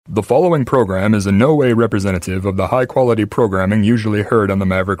The following program is in no way representative of the high-quality programming usually heard on the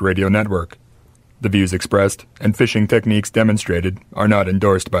Maverick Radio Network. The views expressed and fishing techniques demonstrated are not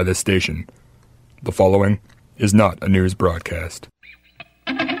endorsed by this station. The following is not a news broadcast.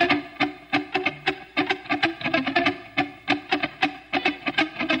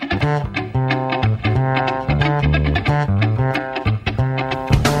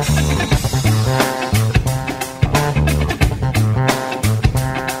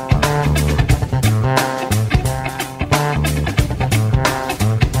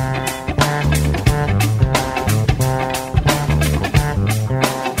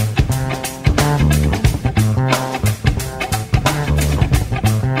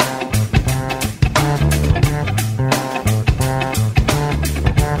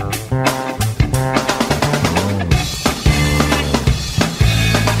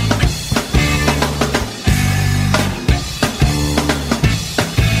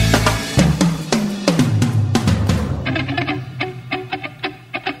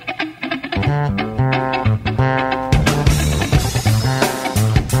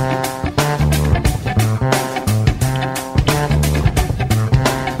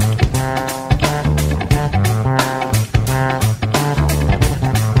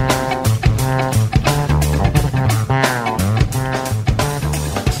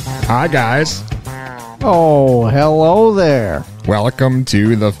 Hi, guys. Oh, hello there. Welcome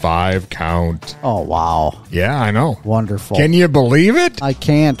to the 5 count. Oh, wow. Yeah, I know. Wonderful. Can you believe it? I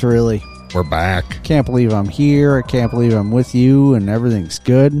can't really. We're back. Can't believe I'm here. I can't believe I'm with you and everything's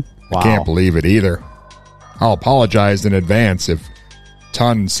good. Wow. I can't believe it either. I'll apologize in advance if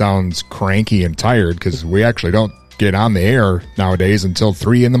Ton sounds cranky and tired because we actually don't get on the air nowadays until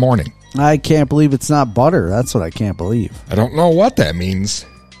 3 in the morning. I can't believe it's not butter. That's what I can't believe. I don't know what that means.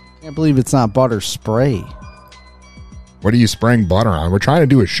 Can't believe it's not butter spray. What are you spraying butter on? We're trying to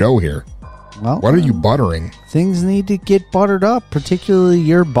do a show here. Well, what are you buttering? Things need to get buttered up. Particularly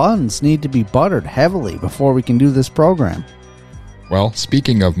your buns need to be buttered heavily before we can do this program. Well,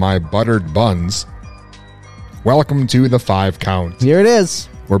 speaking of my buttered buns, welcome to the 5 count. Here it is.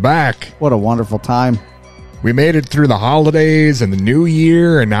 We're back. What a wonderful time. We made it through the holidays and the new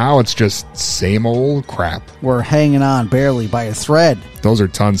year, and now it's just same old crap. We're hanging on barely by a thread. Those are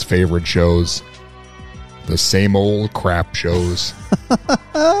Ton's favorite shows. The same old crap shows.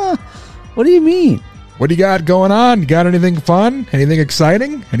 What do you mean? What do you got going on? You got anything fun? Anything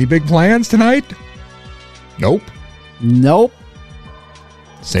exciting? Any big plans tonight? Nope. Nope.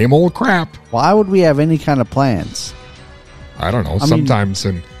 Same old crap. Why would we have any kind of plans? I don't know. Sometimes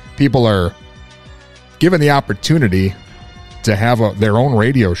when people are given the opportunity to have their own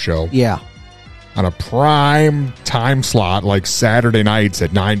radio show. Yeah. On a prime time slot like Saturday nights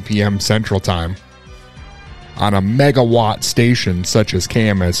at 9 p.m. Central Time on a megawatt station such as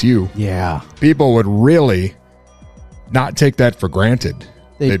KMSU. Yeah. People would really not take that for granted.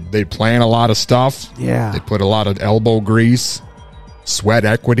 They plan a lot of stuff. Yeah. They put a lot of elbow grease, sweat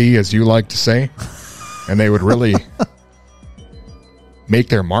equity, as you like to say, and they would really make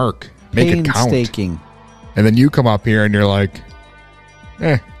their mark, make it count. Painstaking. And then you come up here and you're like,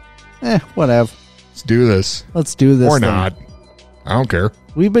 whatever. Let's do this. Let's do this. Or thing. not. I don't care.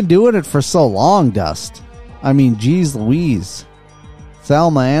 We've been doing it for so long, Dust. I mean, geez Louise.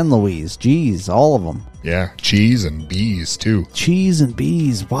 Thelma and Louise. Geez, all of them. Yeah, cheese and bees, too. Cheese and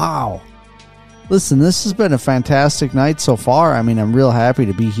bees. Wow. Listen, this has been a fantastic night so far. I mean, I'm real happy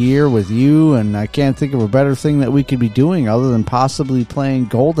to be here with you, and I can't think of a better thing that we could be doing other than possibly playing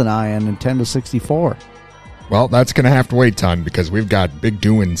GoldenEye on Nintendo 64. Well, that's going to have to wait, Ton, because we've got big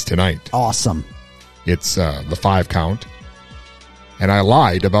doings tonight. Awesome. It's the 5 count. And I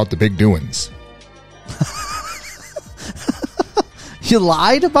lied about the big doings. You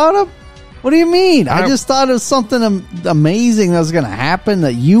lied about them? What do you mean? I just thought it was something amazing that was going to happen,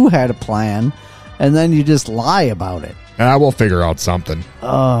 that you had a plan, and then you just lie about it. We'll figure out something.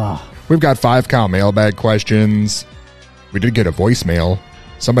 We've got 5 count mailbag questions. We did get a voicemail.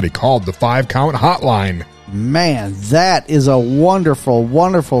 Somebody called the 5 count hotline. Man, that is a wonderful,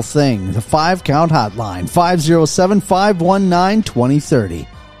 wonderful thing. The 5 count hotline, 507-519-2030.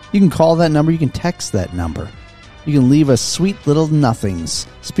 You can call that number. You can text that number. You can leave us sweet little nothings.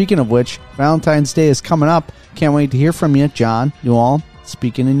 Speaking of which, Valentine's Day is coming up. Can't wait to hear from you, John, New Ulm,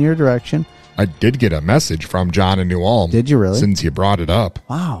 speaking in your direction. I did get a message from John in New Ulm. Did you really? Since you brought it up.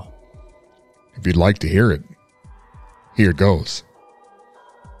 Wow. If you'd like to hear it, here goes.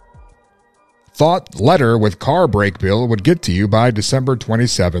 Thought letter with car brake bill would get to you by December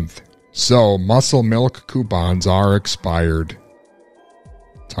 27th. So, Muscle Milk coupons are expired.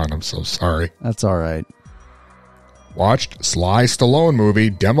 Ton, I'm so sorry. That's all right. Watched Sly Stallone movie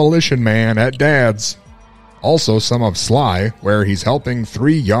Demolition Man at Dad's. Also some of Sly, where he's helping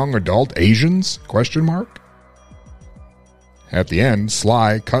 3 young adult Asians? ? At the end,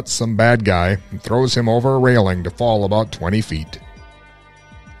 Sly cuts some bad guy and throws him over a railing to fall about 20 feet.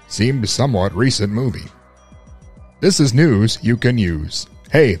 Seemed somewhat recent movie. This is news you can use.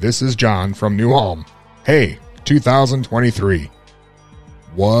 Hey, this is John from New Ulm. Hey, 2023.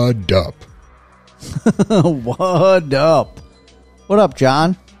 What up? What up? What up,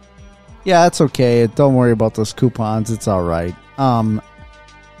 John? Yeah, it's okay. Don't worry about those coupons. It's all right.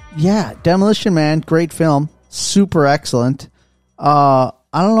 Yeah, Demolition Man, great film. Super excellent. I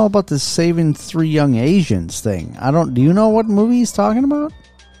don't know about this saving 3 young Asians thing. Do you know what movie he's talking about?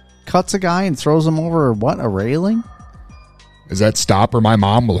 Cuts a guy and throws him over, a railing? Is that Stop or My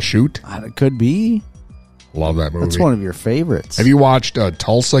Mom Will Shoot? It could be. Love that movie. That's one of your favorites. Have you watched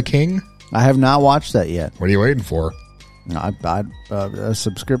Tulsa King? I have not watched that yet. What are you waiting for? A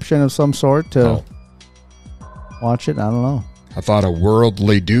subscription of some sort to watch it? I don't know. I thought a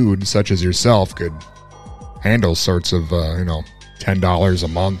worldly dude such as yourself could handle sorts of, $10 a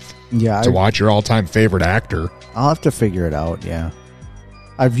month to watch your all-time favorite actor. I'll have to figure it out, yeah.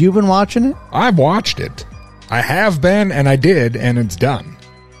 Have you been watching it? I've watched it. I have been, and I did, and it's done.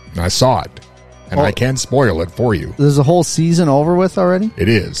 And I saw it. And I can spoil it for you. There's a whole season over with already? It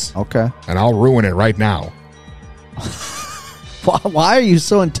is. Okay. And I'll ruin it right now. Why are you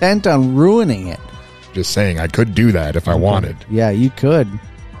so intent on ruining it? Just saying, I could do that if I wanted. Yeah, you could.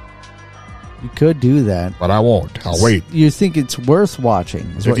 You could do that. But I won't. I'll wait. You think it's worth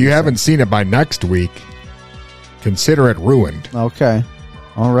watching? If you haven't seen it by next week, consider it ruined. Okay.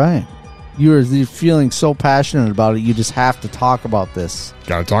 All right. You're feeling so passionate about it, you just have to talk about this.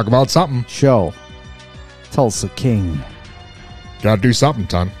 Gotta talk about something. Show. Tulsa King. Gotta do something,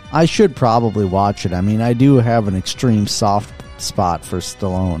 Ton. I should probably watch it. I mean, I do have an extreme soft spot for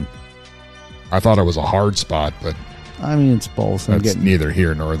Stallone. I thought it was a hard spot, but I mean, it's both. That's neither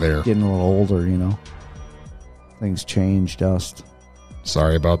here nor there. Getting a little older, Things change, Dust.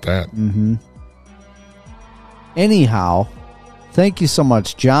 Sorry about that. Mm-hmm. Anyhow, thank you so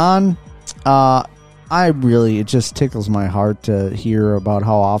much, John. It just tickles my heart to hear about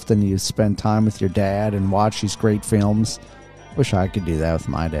how often you spend time with your dad and watch these great films. Wish I could do that with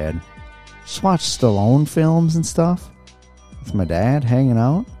my dad. Just watch Stallone films and stuff with my dad hanging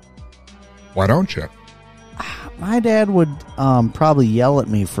out. Why don't you? My dad would probably yell at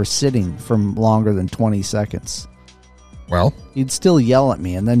me for sitting for longer than 20 seconds. Well? He'd still yell at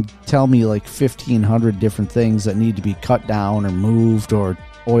me and then tell me like 1,500 different things that need to be cut down or moved or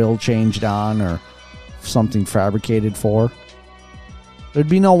oil changed on or something fabricated for. There'd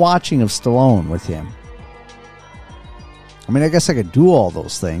be no watching of Stallone with him. I mean, I guess I could do all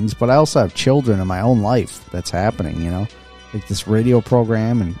those things, but I also have children in my own life that's happening, like this radio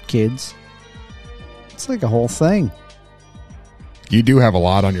program and kids. It's like a whole thing. You do have a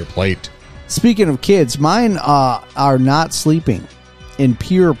lot on your plate. Speaking of kids, mine are not sleeping in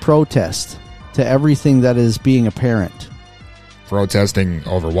pure protest to everything that is being a parent. Protesting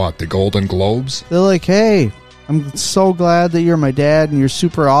over what? The Golden Globes? They're like, hey, I'm so glad that you're my dad and you're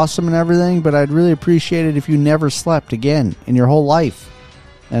super awesome and everything, but I'd really appreciate it if you never slept again in your whole life.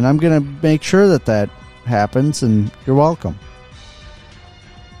 And I'm going to make sure that happens, and you're welcome.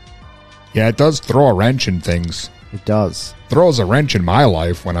 Yeah, it does throw a wrench in things. It does. Throws a wrench in my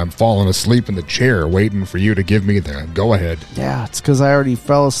life when I'm falling asleep in the chair waiting for you to give me the go-ahead. Yeah, it's because I already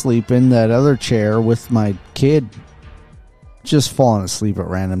fell asleep in that other chair with my kid. Just falling asleep at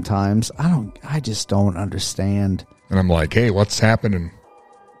random times. I just don't understand. And I'm like, hey, what's happening?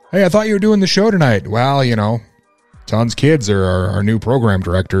 Hey, I thought you were doing the show tonight. Well, Ton's kids are our new program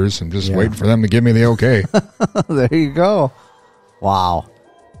directors. I'm just waiting for them to give me the okay. There you go. Wow.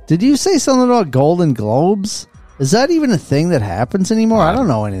 Did you say something about Golden Globes? Is that even a thing that happens anymore? I don't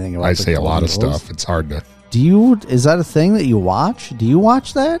know anything about it. I say a lot of stuff. It's hard to... Is that a thing that you watch? Do you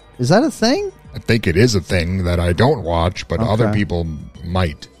watch that? Is that a thing? I think it is a thing that I don't watch, but other people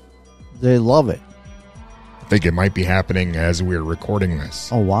might. They love it. I think it might be happening as we're recording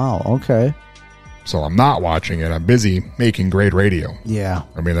this. Oh, wow. Okay. So I'm not watching it. I'm busy making great radio. Yeah.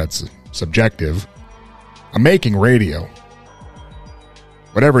 I mean, that's subjective. I'm making radio.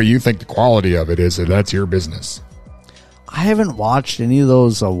 Whatever you think the quality of it is, that's your business. I haven't watched any of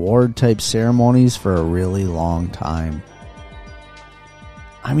those award-type ceremonies for a really long time.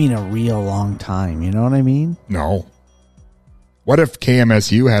 I mean, a real long time. You know what I mean? No. What if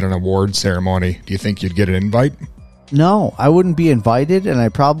KMSU had an award ceremony? Do you think you'd get an invite? No, I wouldn't be invited, and I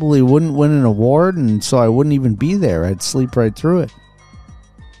probably wouldn't win an award, and so I wouldn't even be there. I'd sleep right through it.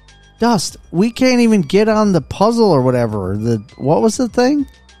 Dust, we can't even get on the puzzle or whatever. What was the thing?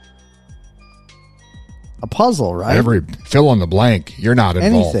 A puzzle, right? Fill in the blank. You're not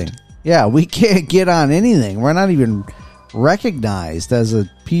involved. Anything. Yeah, we can't get on anything. We're not even recognized as a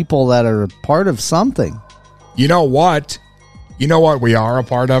people that are a part of something. You know what? You know what we are a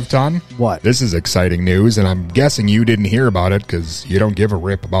part of, Ton? What? This is exciting news, and I'm guessing you didn't hear about it because you don't give a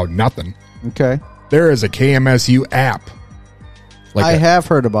rip about nothing. Okay. There is a KMSU app. I have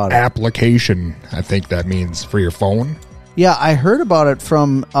heard about it. Application, I think that means, for your phone. Yeah, I heard about it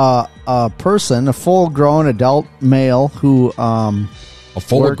from a person, a full-grown adult male who... a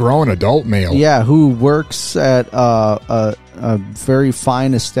full-grown adult male? Yeah, who works at a very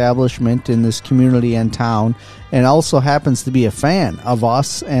fine establishment in this community and town, and also happens to be a fan of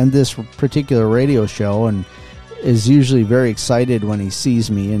us and this particular radio show, and is usually very excited when he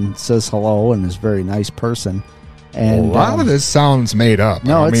sees me and says hello, and is a very nice person. And a lot of this sounds made up.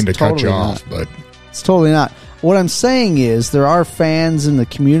 No, I don't mean to totally cut you off, not. but It's totally not. What I'm saying is there are fans in the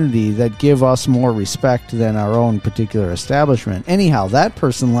community that give us more respect than our own particular establishment. Anyhow, that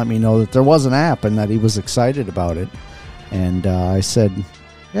person let me know that there was an app and that he was excited about it. And I said,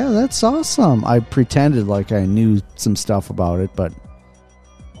 yeah, that's awesome. I pretended like I knew some stuff about it, but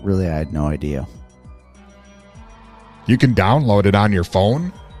really I had no idea. you can download it on your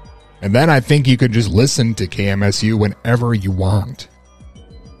phone. And then I think you could just listen to KMSU whenever you want.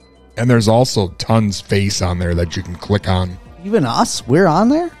 And there's also Ton's face on there that you can click on. Even us? We're on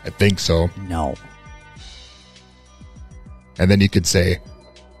there? I think so. No. And then you could say,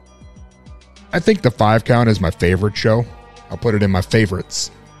 I think the 5 Count is my favorite show. I'll put it in my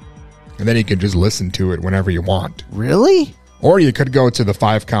favorites. And then you can just listen to it whenever you want. Really? Or you could go to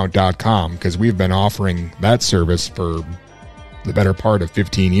the5count.com because we've been offering that service for the better part of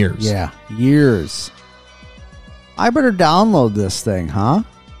 15 years. Yeah, years. I better download this thing, huh?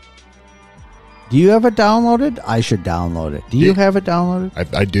 Do you have it downloaded? I should download it. Do you have it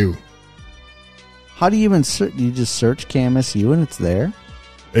downloaded? I do. How do you even search? Do you just search KMSU and it's there?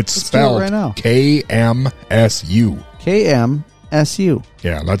 It's Let's do it spelled right now. KMSU. KMSU.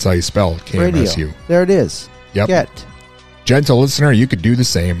 Yeah, that's how you spell KMSU. Radio. There it is. Yep. Get. Gentle listener, you could do the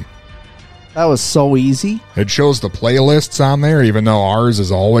same. That was so easy. It shows the playlists on there, even though ours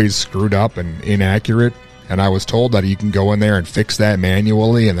is always screwed up and inaccurate. And I was told that you can go in there and fix that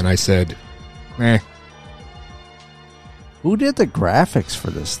manually. And then I said, Who did the graphics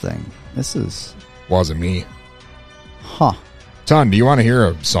for this thing? Wasn't me. Huh. Ton, do you want to hear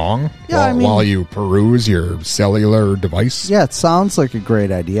a song while you peruse your cellular device? Yeah, it sounds like a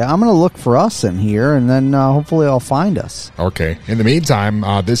great idea. I'm going to look for us in here, and then hopefully I'll find us. Okay. In the meantime,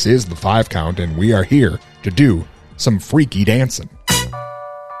 this is the 5 Count, and we are here to do some freaky dancing.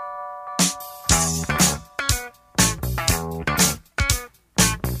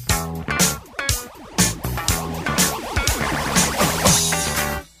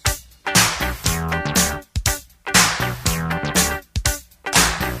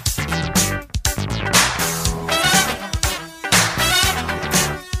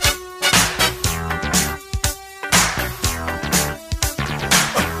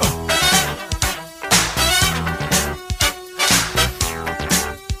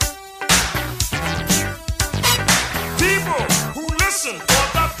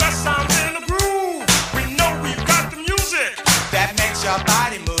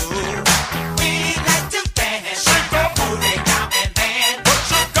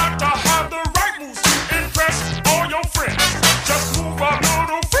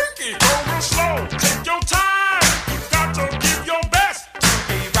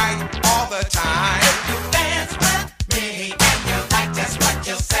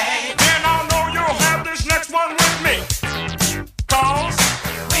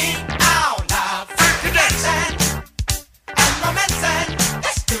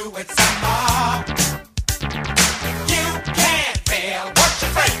 Let's do it some more.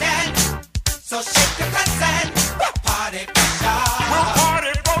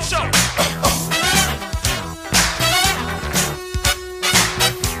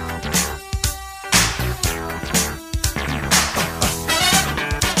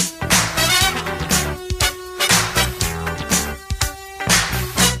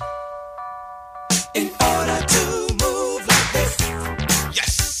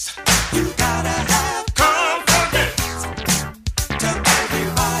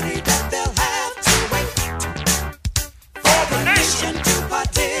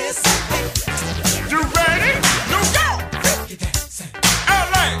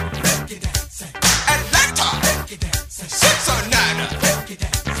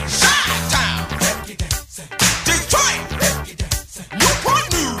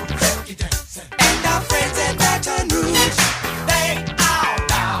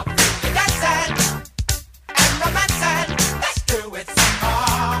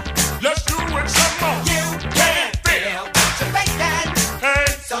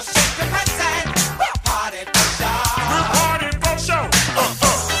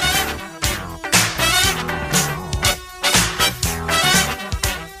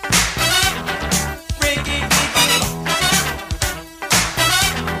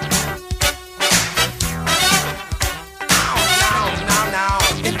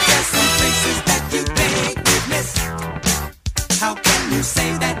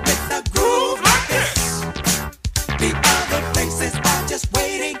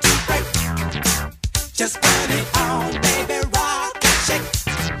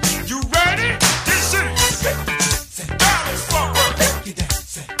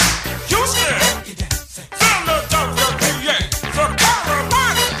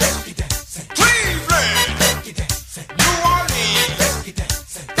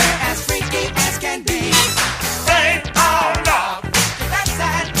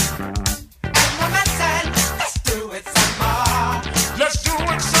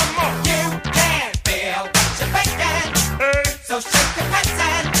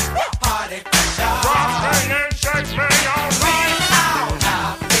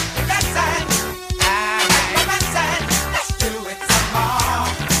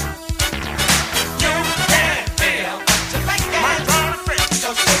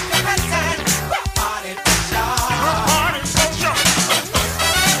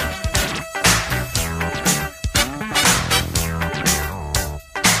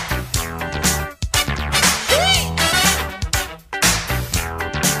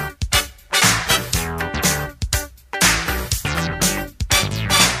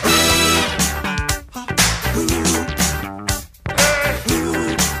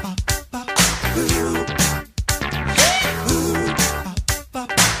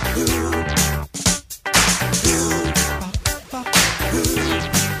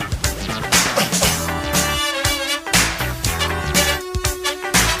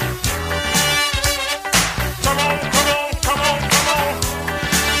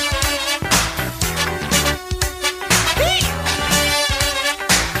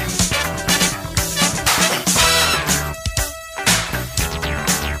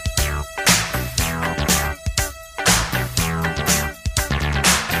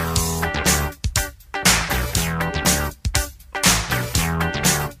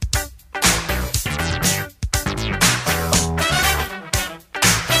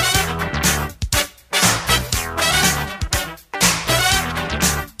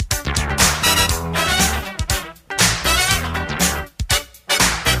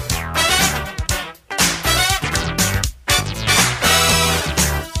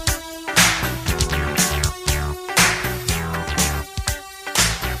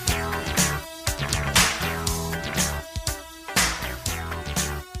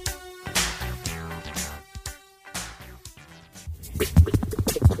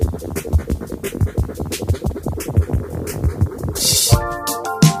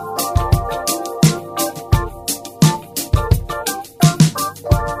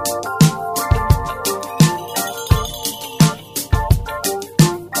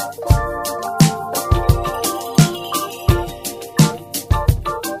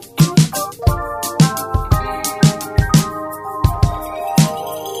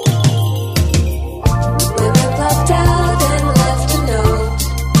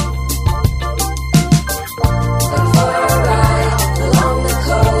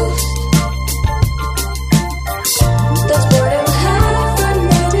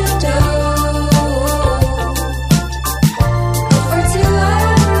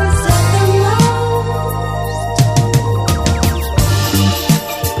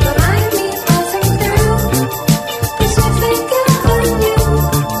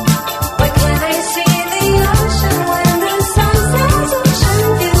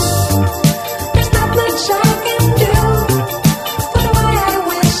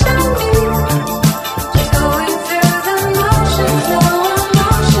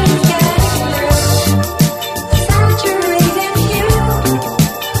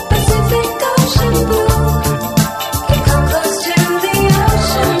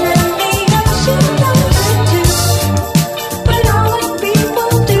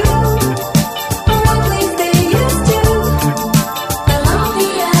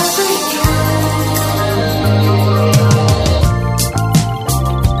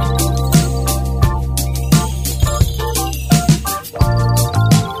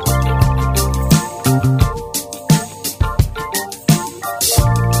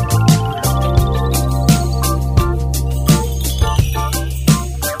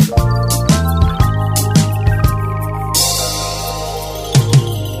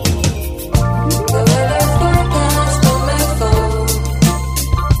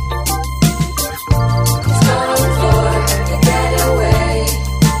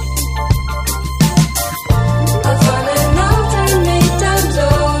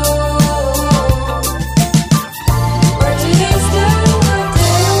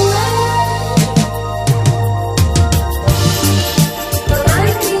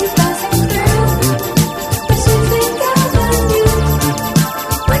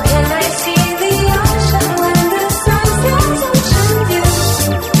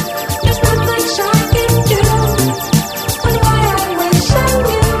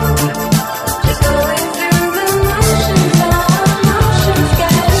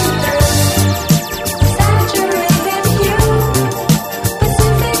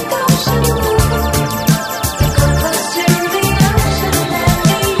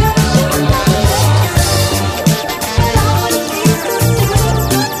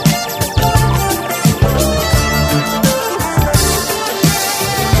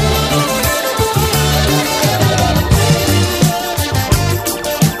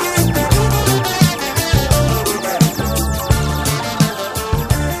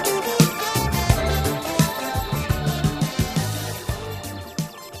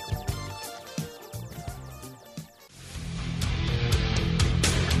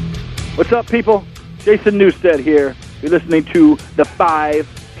 What's up, people? Jason Newstead here. You're listening to The 5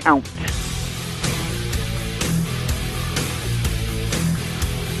 Count.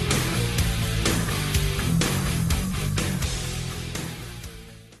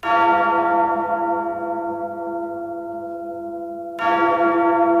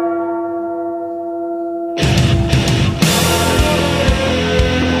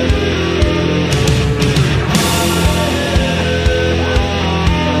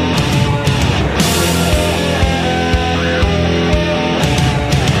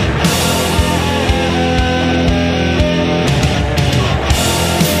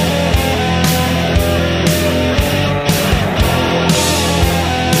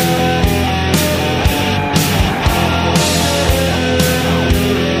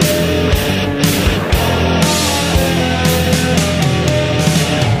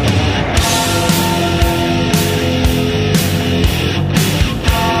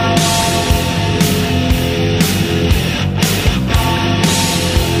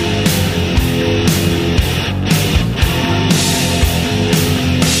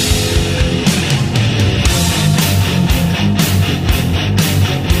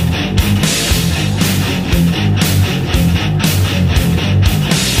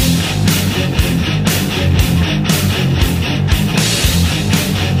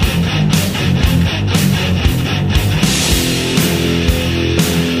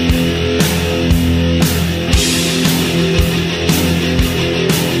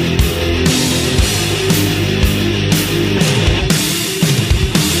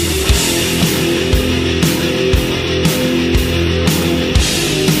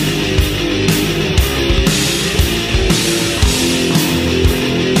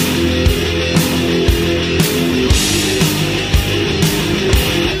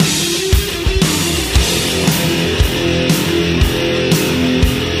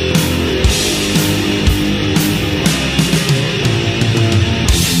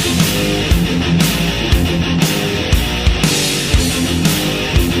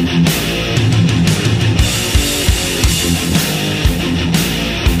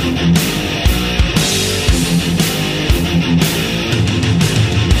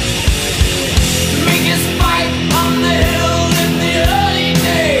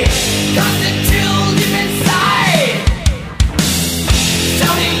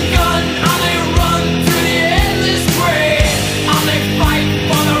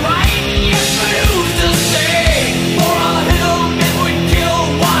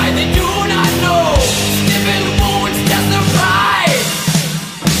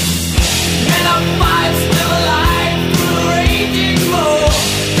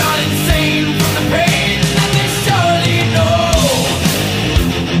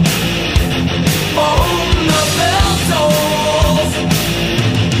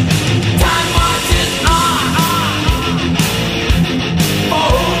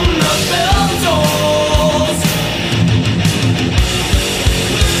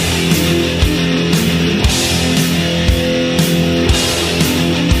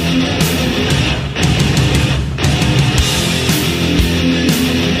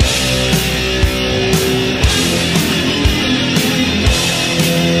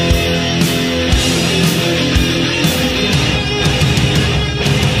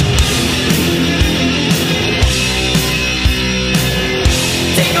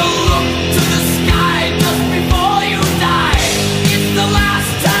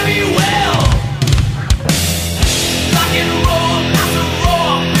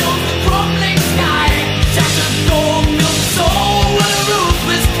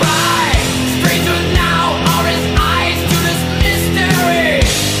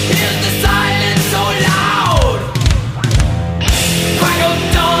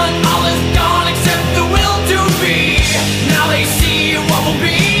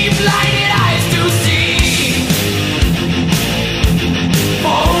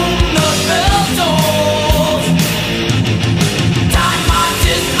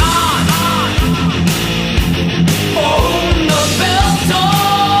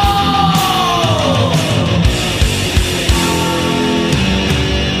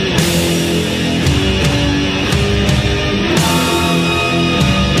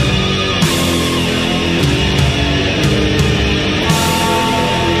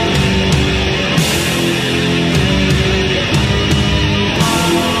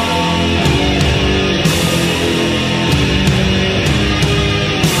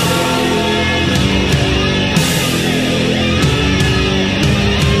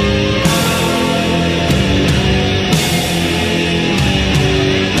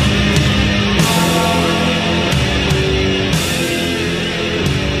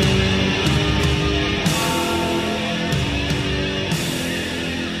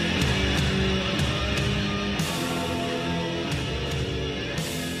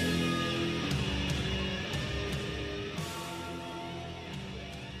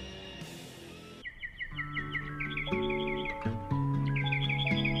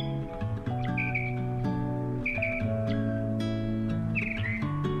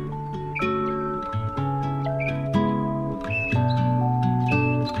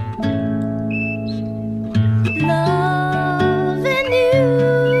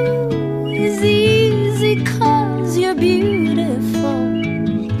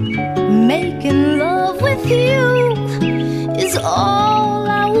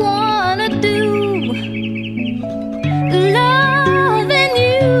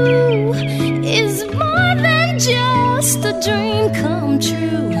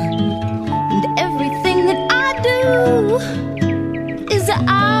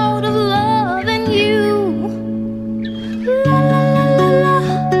 out of loving you. La la la la la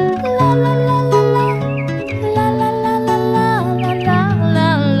la la la la la la la la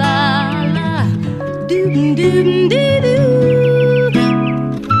la la doo doo doo doo.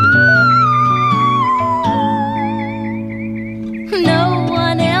 No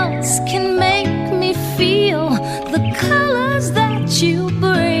one else can make me feel the colors that you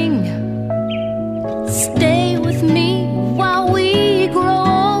bring. Stay with me while we grow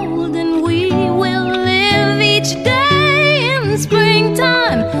old, and we will live each day in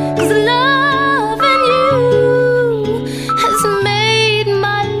springtime. 'Cause loving you has made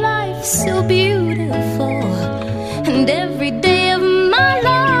my life so beautiful, and every day of my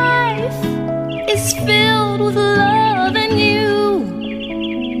life is filled with loving you.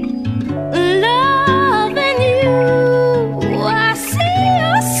 Loving you, I see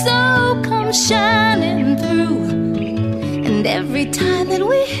your soul come shining through, and every time that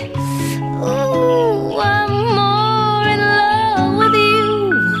we, ooh, I'm more in love with you.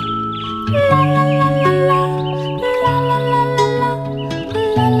 La la la la la, la la la la la,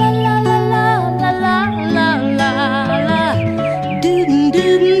 la la la la la, la la la la, doo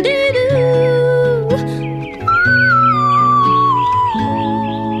doo doo doo.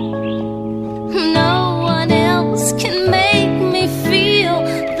 No one else can make me feel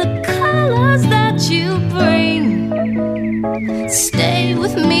the colors that you bring. Stay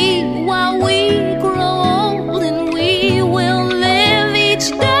with me while we grow old, and we will live each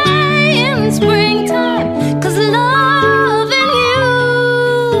day in springtime. 'Cause loving you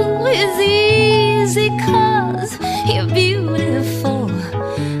is easy, 'cause you're beautiful,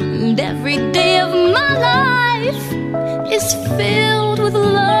 and every day of my life is filled with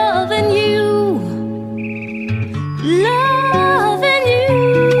loving you. Loving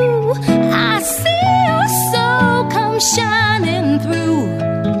you, I see your soul come shining through,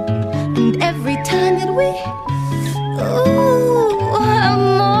 and every time that we, ooh, I'm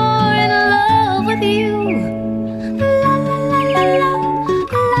more in love with you. La la la la la,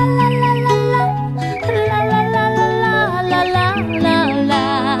 la la la la la, la la la la la, la la la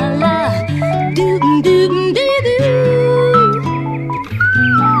la, doo doo doo doo.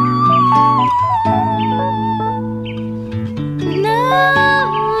 No,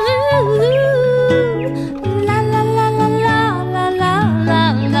 la la la la la la la la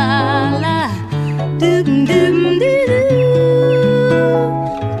la la, doo doo doo doo,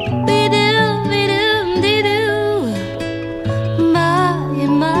 be doo be doo be doo. Maya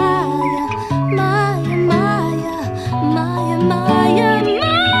Maya Maya Maya Maya Maya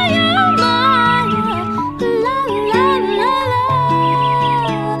Maya Maya, la la la la,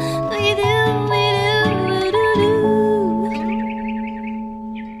 be doo be doo doo doo.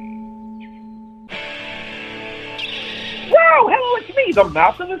 Wow, hello, it's me, the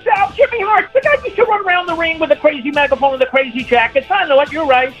Mouth of the South, Jimmy Hart, the guy used to run around the ring with the crazy megaphone and the crazy jackets. I know it, you're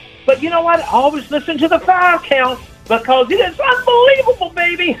right. But you know what? Always listen to the 5 count, because it is unbelievable,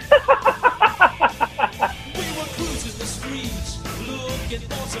 baby. We were cruising the streets, looking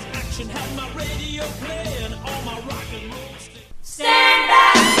for some action. Had my radio playing on my rock and roll stick. Stand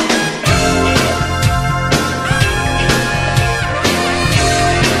back.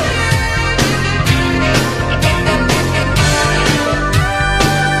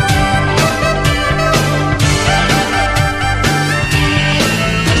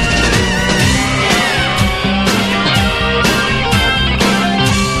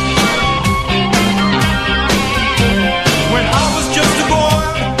 When I was just a boy,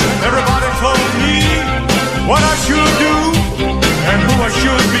 everybody told me what I should do and who I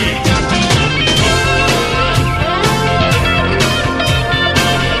should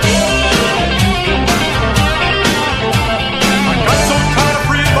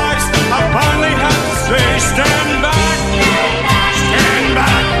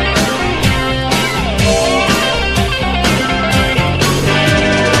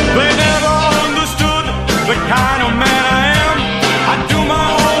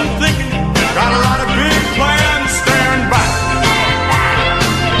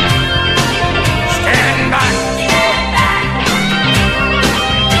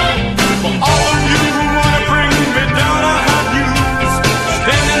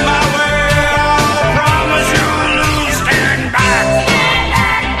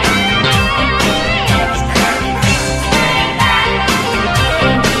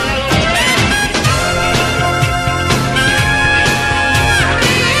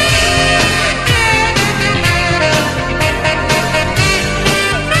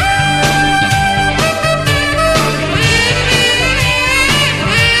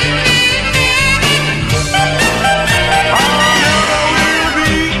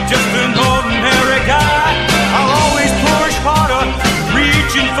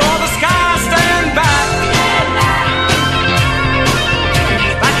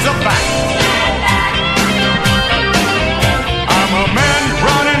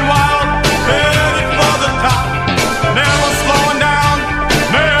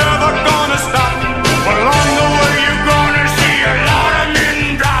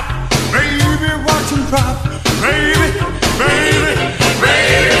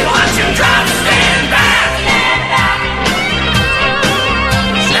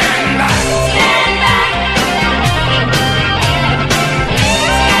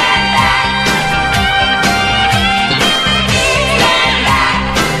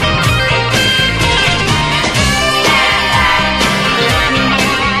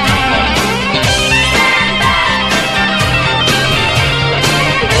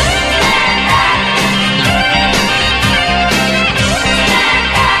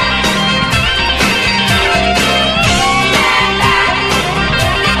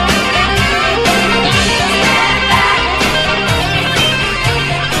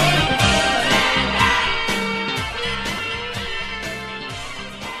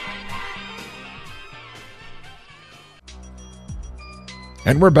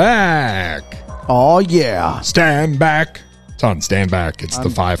And we're back. Oh, yeah. Stand back. It's on stand back. It's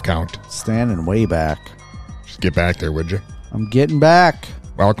the 5 count. Standing way back. Just get back there, would you? I'm getting back.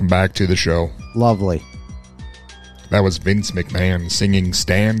 Welcome back to the show. Lovely. That was Vince McMahon singing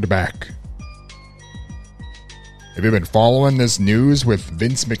Stand Back. Have you been following this news with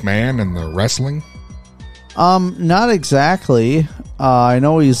Vince McMahon and the wrestling? Not exactly. I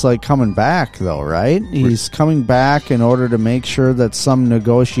know he's like coming back though, right? He's coming back in order to make sure that some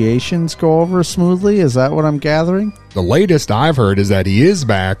negotiations go over smoothly. Is that what I'm gathering? The latest I've heard is that he is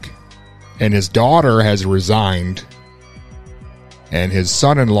back and his daughter has resigned and his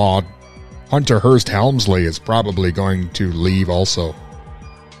son-in-law Hunter Hearst Helmsley is probably going to leave also.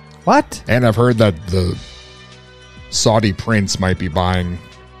 What? And I've heard that the Saudi prince might be buying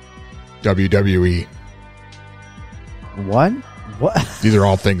WWE. What? These are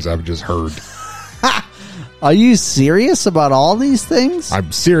all things I've just heard. Are you serious about all these things?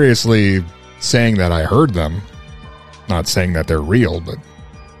 I'm seriously saying that I heard them. Not saying that they're real, but...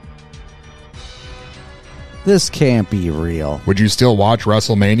 This can't be real. Would you still watch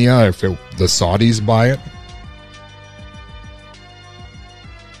WrestleMania if the Saudis buy it?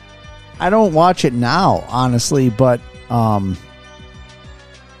 I don't watch it now, honestly, but I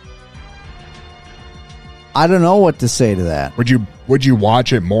don't know what to say to that. Would you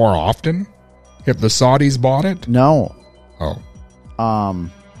watch it more often if the Saudis bought it? No. Oh.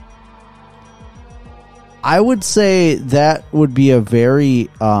 I would say that would be a very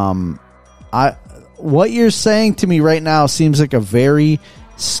what you're saying to me right now seems like a very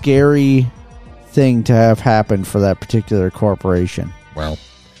scary thing to have happen for that particular corporation. Well,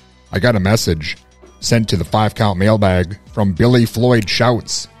 I got a message sent to the 5 count mailbag from Billy Floyd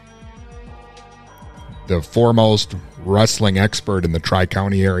Shouts, the foremost wrestling expert in the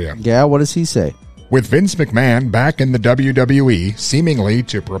Tri-County area. Yeah, what does he say? With Vince McMahon back in the WWE, seemingly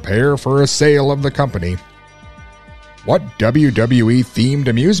to prepare for a sale of the company, what WWE-themed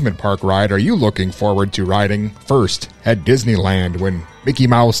amusement park ride are you looking forward to riding first at Disneyland when Mickey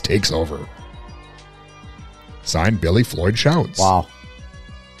Mouse takes over? Signed, Billy Floyd Shouts. Wow.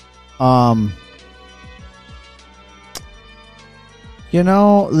 You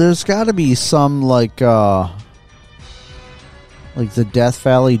know, there's got to be some like the Death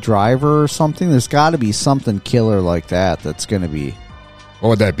Valley Driver or something. There's got to be something killer like that that's going to be. What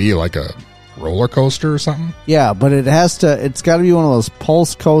would that be? Like a roller coaster or something? Yeah, but it's got to be one of those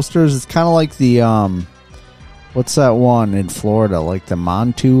pulse coasters. It's kind of like the what's that one in Florida, like the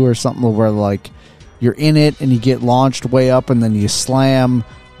Montu or something, where like you're in it and you get launched way up and then you slam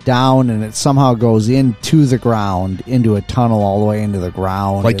down and it somehow goes into the ground, into a tunnel all the way into the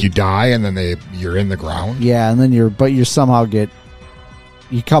ground. Like you die and then you're in the ground? Yeah, and then you somehow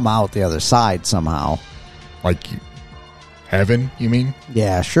you come out the other side somehow. Like heaven, you mean?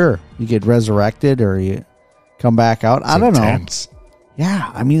 Yeah, sure. You get resurrected or you come back out. I don't know.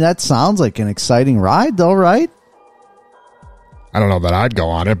 Yeah, I mean, that sounds like an exciting ride though, right? I don't know that I'd go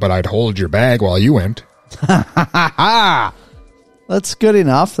on it, but I'd hold your bag while you went. That's good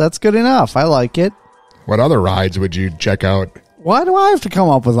enough. That's good enough. I like it. What other rides would you check out? Why do I have to come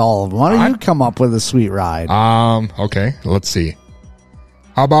up with all of them? Why don't you come up with a sweet ride? Okay. Let's see.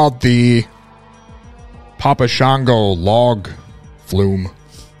 How about the Papa Shango log flume?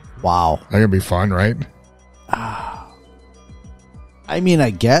 Wow. That's going to be fun, right? I mean,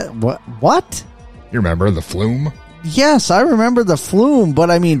 I get... What? You remember the flume? Yes, I remember the flume,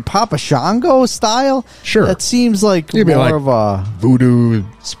 but I mean, Papa Shango style? Sure. That seems like Maybe more like of a... voodoo,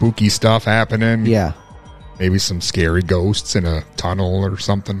 spooky stuff happening. Yeah. Maybe some scary ghosts in a tunnel or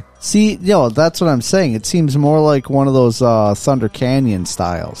something. See, that's what I'm saying. It seems more like one of those Thunder Canyon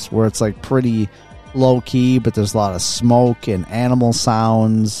styles, where it's like pretty low-key, but there's a lot of smoke and animal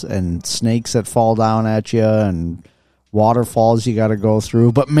sounds and snakes that fall down at you and waterfalls you got to go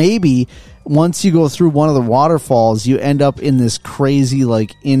through. But maybe once you go through one of the waterfalls, you end up in this crazy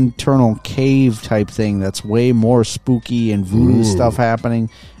like internal cave type thing that's way more spooky and voodoo stuff happening.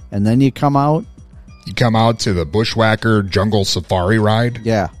 And then you come out. You come out to the Bushwhacker Jungle Safari ride.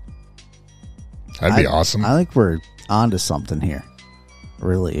 Yeah. That'd be awesome. I think we're onto something here.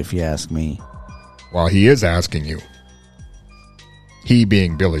 Really, if you ask me. Well, he is asking you. He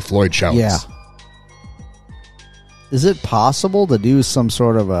being Billy Floyd Shouts. Yeah. Is it possible to do some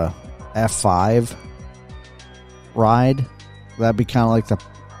sort of a F5 ride? That'd be kind of like the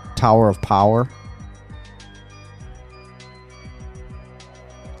Tower of Power.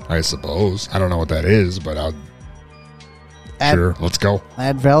 I suppose. I don't know what that is, but sure, let's go.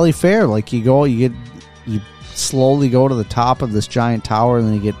 At Valley Fair, like you slowly go to the top of this giant tower and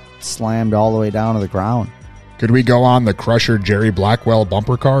then you get slammed all the way down to the ground. Could we go on the Crusher Jerry Blackwell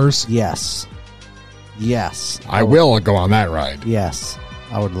bumper cars? Yes. Yes. I will go on that ride. Yes.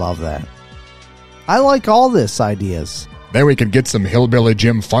 I would love that. I like all this ideas. Then we could get some Hillbilly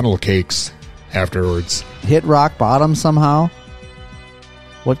Jim funnel cakes afterwards. Hit rock bottom somehow.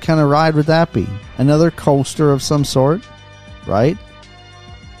 What kind of ride would that be? Another coaster of some sort, right?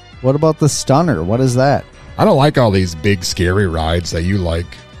 What about the Stunner? What is that? I don't like all these big scary rides that you like.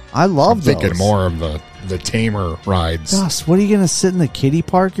 I love I'm thinking those. more of the tamer rides. Gus, what are you going to sit in the kiddie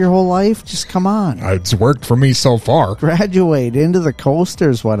park your whole life? Just come on. It's worked for me so far. Graduate into the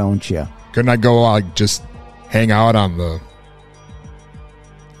coasters, why don't you? Couldn't I go just hang out on the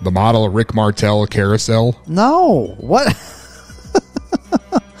model Rick Martel carousel? No. What?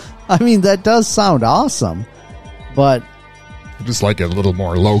 I mean, that does sound awesome, but Just like a little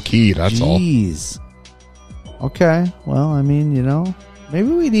more low-key, that's all. Jeez. Okay. Well, I mean, maybe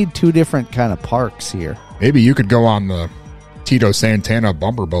we need two different kind of parks here. Maybe you could go on the Tito Santana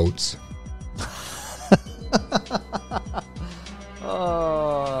bumper boats.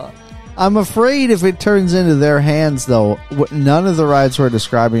 I'm afraid if it turns into their hands, though, none of the rides we're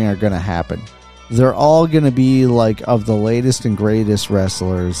describing are going to happen. They're all going to be like of the latest and greatest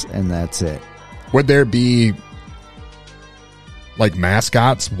wrestlers, and that's it. Would there be like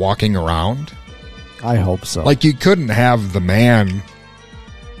mascots walking around? I hope so. Like you couldn't have the man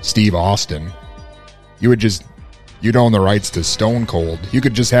Steve Austin. You'd own the rights to Stone Cold. You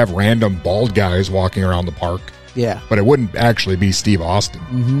could just have random bald guys walking around the park. Yeah. But it wouldn't actually be Steve Austin.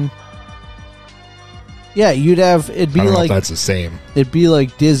 Mm-hmm. Yeah, it'd be I don't know like if that's the same. It'd be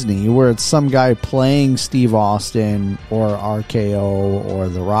like Disney, where it's some guy playing Steve Austin or RKO or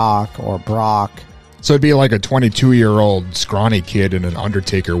The Rock or Brock. So it'd be like a 22-year-old scrawny kid in an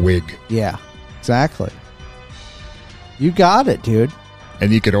Undertaker wig. Yeah, exactly. You got it, dude.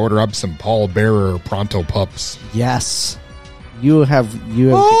 And you could order up some Paul Bearer Pronto Pups. Yes. You have.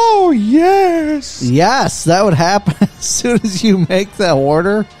 Oh, yes. Yes, that would happen as soon as you make the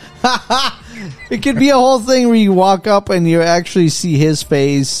order. It could be a whole thing where you walk up and you actually see his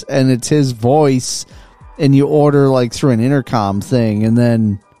face and it's his voice, and you order like through an intercom thing, and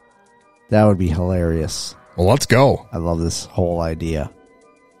then that would be hilarious. Well, let's go. I love this whole idea.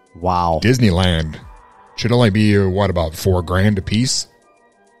 Wow. Disneyland should only be, about $4,000 a piece?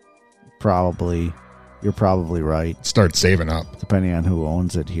 Probably. You're probably right. Start saving up. Depending on who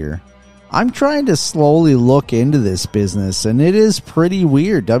owns it here. I'm trying to slowly look into this business, and it is pretty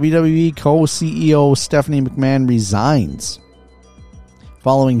weird. WWE co-CEO Stephanie McMahon resigns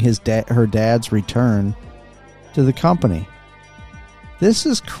following her dad's return to the company. This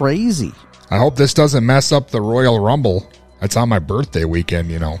is crazy. I hope this doesn't mess up the Royal Rumble. It's on my birthday weekend,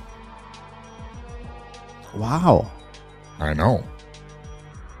 Wow. I know.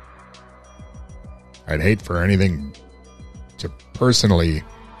 I'd hate for anything to personally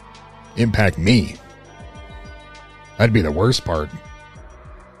impact me. That'd be the worst part.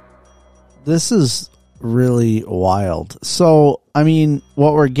 This is really wild. So, I mean,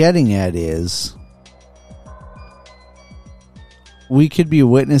 what we're getting at is we could be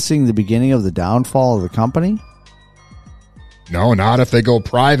witnessing the beginning of the downfall of the company? No, not if they go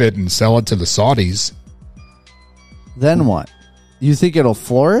private and sell it to the Saudis. Then what? You think it'll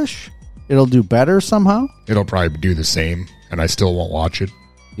flourish? It'll do better somehow? It'll probably do the same, and I still won't watch it.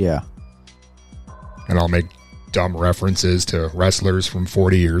 Yeah. And I'll make dumb references to wrestlers from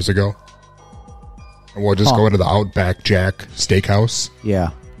 40 years ago. And we'll just go to the Outback Jack Steakhouse. Yeah.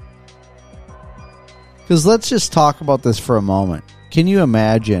 Because let's just talk about this for a moment. Can you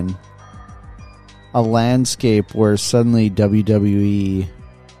imagine a landscape where suddenly WWE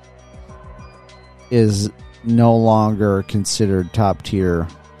is no longer considered top tier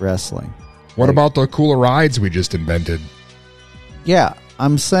wrestling? What about the cooler rides we just invented? Yeah,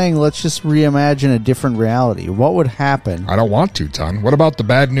 I'm saying let's just reimagine a different reality. What would happen? I don't want to, Ton. What about the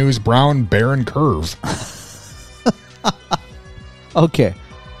Bad News Brown Barren Curve? Okay,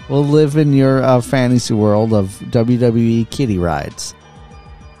 we'll live in your fantasy world of WWE kiddie rides.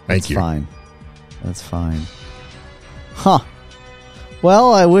 Thank you. Fine. That's fine. Huh.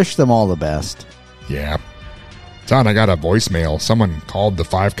 Well, I wish them all the best. Yeah. Ton, I got a voicemail. Someone called the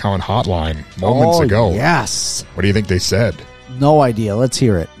 5-count hotline moments ago. Yes. What do you think they said? No idea. Let's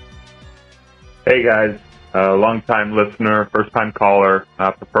hear it. Hey guys, long-time listener, first-time caller.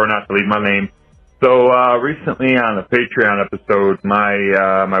 Prefer not to leave my name. So recently on a Patreon episode,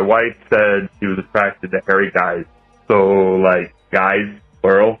 my wife said she was attracted to hairy guys. So like guys,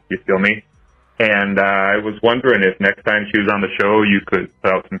 plural. You feel me? And I was wondering if next time she was on the show, you could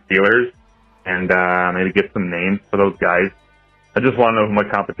put out some feelers and maybe get some names for those guys. I just want to know who my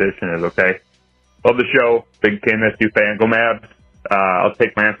competition is. Okay. Love the show. Big KMSU fan. Go Mavs. I'll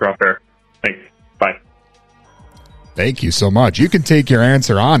take my answer off there. Thanks. Bye. Thank you so much. You can take your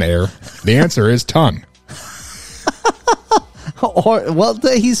answer on air. The answer is ton.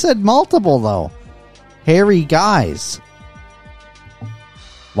 He said multiple, though. Hairy guys.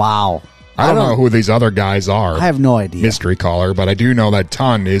 Wow. I don't know who these other guys are. I have no idea. Mystery caller, but I do know that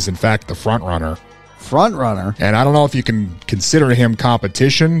Ton is, in fact, the front runner. Front runner? And I don't know if you can consider him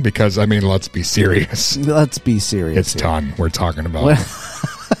competition because, I mean, let's be serious. Let's be serious. It's here. Ton we're talking about.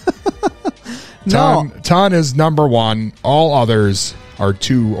 No. Ton is number one. All others are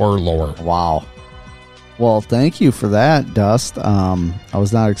 2 or lower. Wow. Well, thank you for that, Dust. I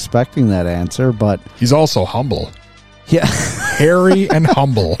was not expecting that answer, but... He's also humble. Yeah. Hairy and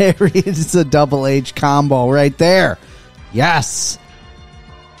humble. Hairy is a double H combo right there. Yes.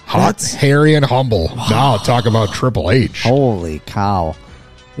 Hot, hairy, and humble. Wow. Now talk about Triple H. Holy cow.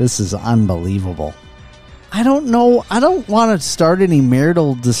 This is unbelievable. I don't know. I don't want to start any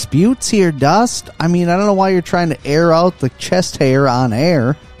marital disputes here, Dust. I mean, I don't know why you're trying to air out the chest hair on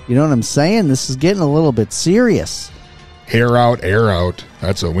air. You know what I'm saying? This is getting a little bit serious. Hair out, air out.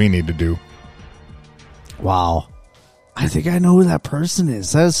 That's what we need to do. Wow. I think I know who that person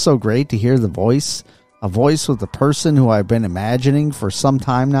is. That is so great to hear the voice. A voice with the person who I've been imagining for some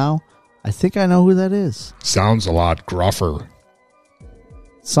time now. I think I know who that is. Sounds a lot gruffer.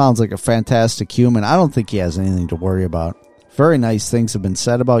 Sounds like a fantastic human. I don't think he has anything to worry about. Very nice things have been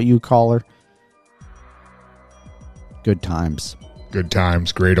said about you, caller. Good times. Good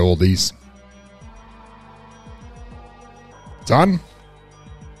times. Great oldies. Done?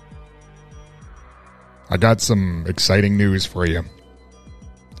 I got some exciting news for you.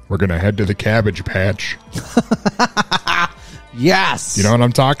 We're going to head to the Cabbage Patch. Yes. You know what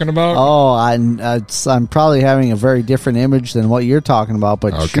I'm talking about? Oh, I'm probably having a very different image than what you're talking about,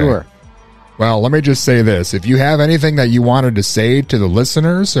 but sure. Well, let me just say this. If you have anything that you wanted to say to the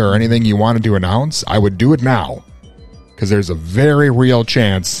listeners or anything you wanted to announce, I would do it now. Because there's a very real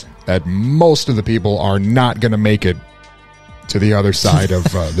chance that most of the people are not going to make it to the other side of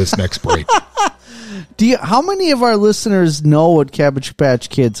this next break. How many of our listeners know what Cabbage Patch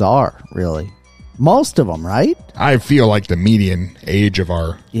Kids are, really? Most of them, right? I feel like the median age of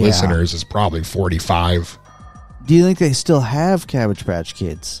our listeners is probably 45. Do you think they still have Cabbage Patch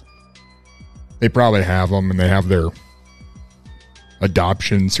Kids? They probably have them, and they have their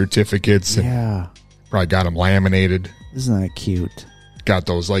adoption certificates. Yeah. Probably got them laminated. Isn't that cute? Got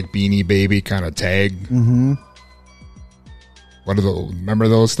those like Beanie Baby kind of tag. Mm-hmm. What are those? Remember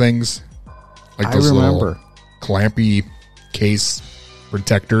those things? Like those little clampy case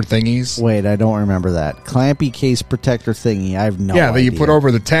protector thingies. Wait, I don't remember that. Clampy case protector thingy. I have no idea. Yeah, that you put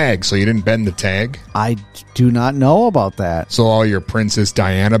over the tag so you didn't bend the tag. I do not know about that. So all your Princess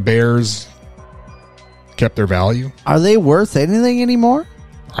Diana bears kept their value? Are they worth anything anymore?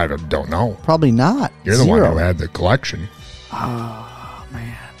 I don't know. Probably not. You're the one who had the collection. Oh,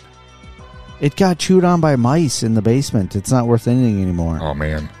 man. It got chewed on by mice in the basement. It's not worth anything anymore. Oh,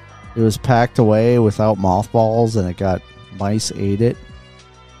 man. It was packed away without mothballs, and mice ate it.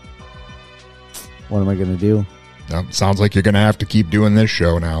 What am I going to do? Sounds like you're going to have to keep doing this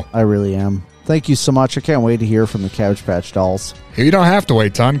show now. I really am. Thank you so much. I can't wait to hear from the Cabbage Patch Dolls. You don't have to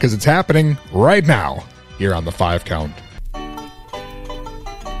wait, Ton, because it's happening right now here on the 5 Count.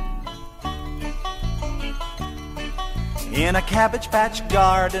 In a cabbage patch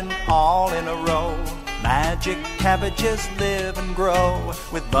garden, all in a row, magic cabbages live and grow.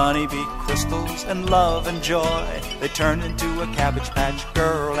 With bunny bee crystals and love and joy, they turn into a cabbage patch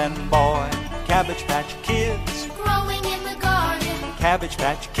girl and boy. Cabbage Patch Kids, growing in the garden. Cabbage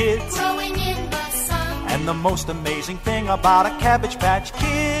Patch Kids, growing in the sun. And the most amazing thing about a Cabbage Patch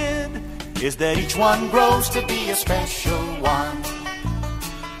Kid is that each one grows to be a special one.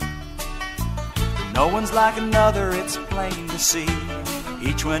 No one's like another, it's plain to see.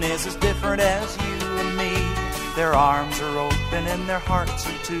 Each one is as different as you and me. Their arms are open and their hearts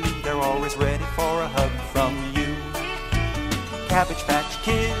are too. They're always ready for a hug from you. Cabbage Patch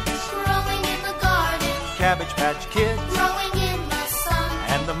Kids, growing in the garden. Cabbage Patch Kids, growing in the sun.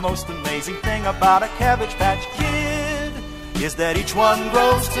 And the most amazing thing about a Cabbage Patch Kid is that each one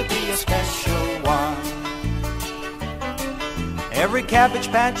grows to be a special one. Every Cabbage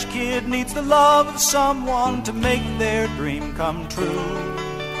Patch Kid needs the love of someone to make their dream come true.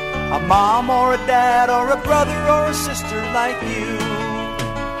 A mom or a dad or a brother or a sister like you.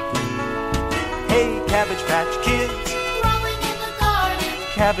 Hey, Cabbage Patch Kids, growing in the garden.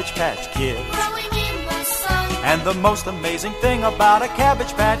 Cabbage Patch Kids, growing in the sun. And the most amazing thing about a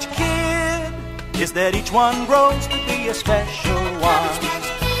Cabbage Patch Kid is that each one grows to be a special one. Cabbage Patch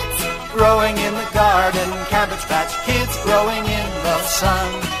Kids, growing in the garden. Cabbage Patch Kids growing in the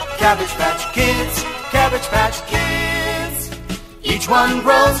sun. Cabbage Patch Kids, Cabbage Patch Kids. Each one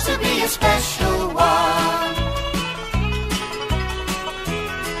grows to be a special one.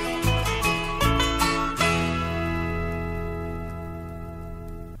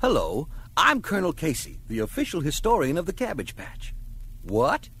 Hello, I'm Colonel Casey, the official historian of the Cabbage Patch.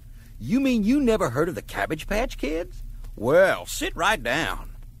 What? You mean you never heard of the Cabbage Patch Kids? Well, sit right down.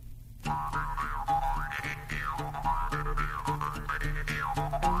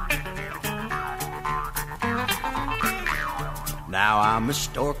 Now I'm a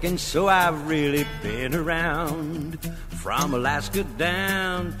stork and so I've really been around, from Alaska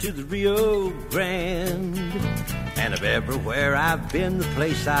down to the Rio Grande. And of everywhere I've been, the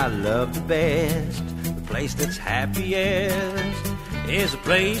place I love the best, the place that's happiest, is a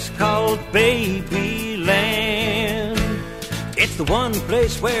place called Babyland. It's the one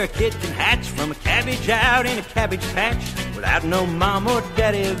place where a kid can hatch from a cabbage out in a cabbage patch without no mom or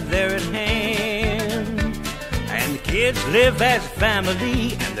daddy there at hand. And the kids live as a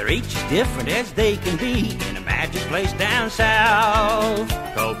family, and they're each as different as they can be, in a magic place down south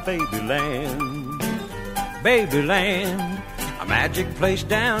called Babyland. Babyland, a magic place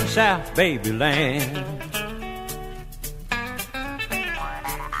down south, Babyland.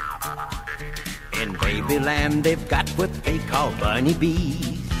 In Babyland, they've got what they call bunny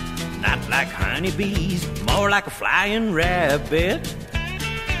bees. Not like honeybees, more like a flying rabbit.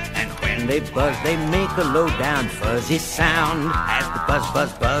 And when they buzz, they make a low-down fuzzy sound as the buzz,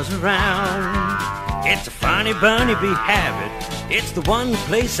 buzz, buzz around. It's a funny bunny bee habit. It's the one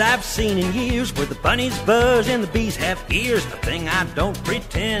place I've seen in years where the bunnies buzz and the bees have ears, a thing I don't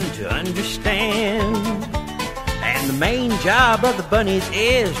pretend to understand. And the main job of the bunnies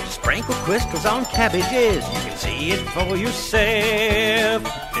is to sprinkle crystals on cabbages. You can see it for yourself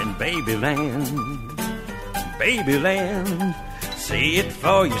in Babyland. Babyland, see it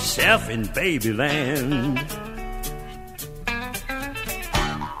for yourself in Babyland.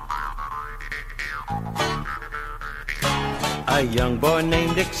 A young boy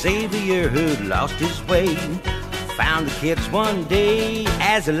named Xavier who'd lost his way found the kids one day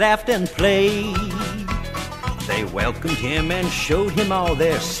as he laughed and played. They welcomed him and showed him all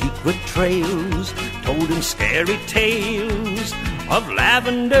their secret trails, told him scary tales of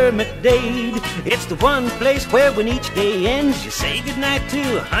Lavender McDade. It's the one place where when each day ends, you say goodnight to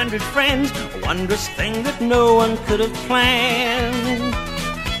 100 friends, a wondrous thing that no one could have planned.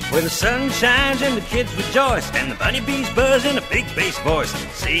 Where the sun shines and the kids rejoice, and the bunny bees buzz in a big bass voice.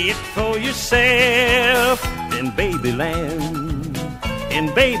 See it for yourself in Babyland. In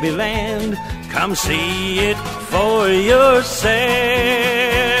Babyland, come see it for yourself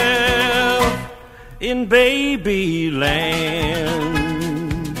in Babyland.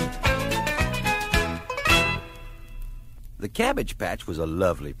 The Cabbage Patch was a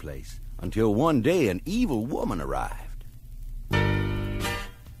lovely place until one day an evil woman arrived.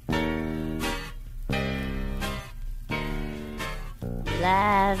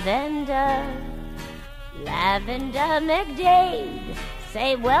 Lavender, Lavender McDade,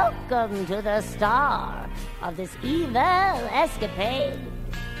 say welcome to the star of this evil escapade.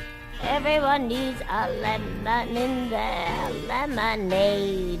 Everyone needs a lemon in their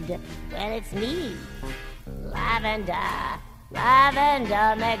lemonade. Well, it's me, Lavender,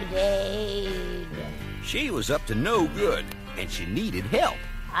 Lavender McDade. She was up to no good, and she needed help.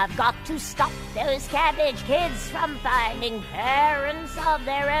 I've got to stop those cabbage kids from finding parents of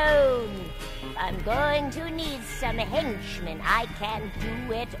their own. I'm going to need some henchmen. I can't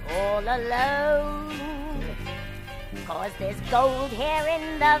do it all alone. 'Cause there's gold here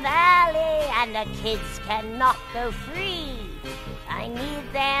in the valley, and the kids cannot go free. I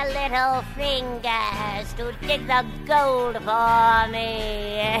need their little fingers to dig the gold for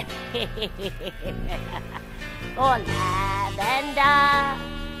me. Oh, Lavender,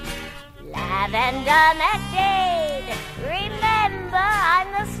 Lavender McDade, remember I'm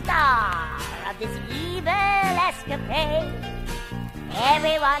the star of this evil escapade.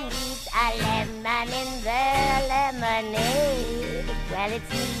 Everyone needs a lemon in their lemonade. Well,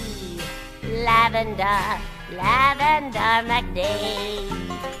 it's me, Lavender, Lavender McDade.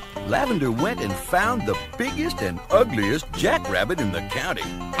 Lavender went and found the biggest and ugliest jackrabbit in the county.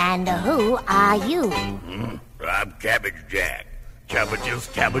 And who are you? I'm Cabbage Jack. Cabbages,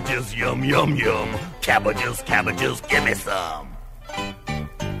 cabbages, yum, yum, yum. Cabbages, cabbages, give me some.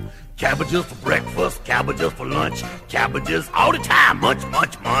 Cabbages for breakfast, cabbages for lunch, cabbages all the time, munch,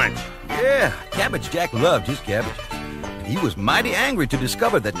 munch, munch. Yeah, Cabbage Jack loved his cabbage. And he was mighty angry to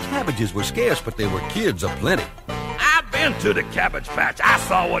discover that cabbages were scarce, but there were kids aplenty. I bet been to the Cabbage Patch. I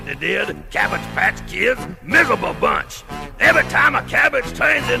saw what they did. Cabbage Patch Kids, miserable bunch. Every time a cabbage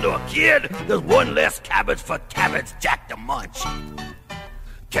turns into a kid, there's one less cabbage for Cabbage Jack to munch.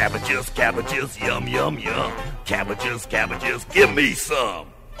 Cabbages, cabbages, yum, yum, yum. Cabbages, cabbages, give me some.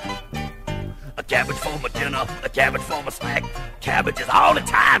 A cabbage for my dinner, a cabbage for my snack. Cabbages all the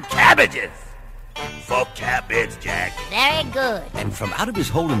time, cabbages. For Cabbage Jack. Very good. And from out of his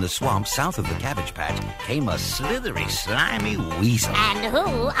hole in the swamp south of the Cabbage Patch came a slithery, slimy weasel. And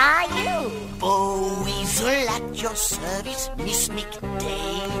who are you? Oh, weasel at your service, Miss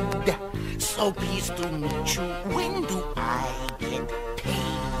McDade. So pleased to meet you. When do I get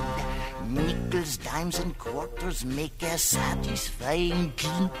paid? Nickels, dimes, and quarters make a satisfying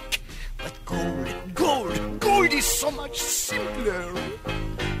clink. But gold is so much simpler.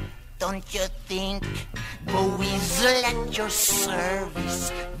 Don't you think? Bo Weasel at your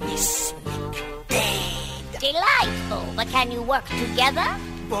service, Miss McDade. Delightful, but can you work together?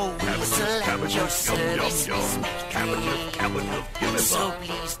 Bo Weasel at your service, Miss Cabbages, McDade. cabbages, give me So some.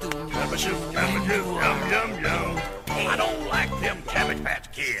 pleased to meet Cabbages, you. cabbages, yum, yum, yum. I don't like them Cabbage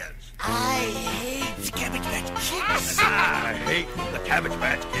Patch Kids. I hate Cabbage Patch Kids. I hate the Cabbage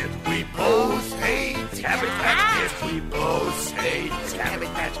Patch Kids. We both hate Cabbage Patch Kids. We both hate Cabbage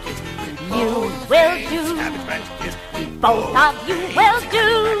Patch Kids. We You both will hate do. Cabbage Patch Kids. We Both of you hate will Cabbage do.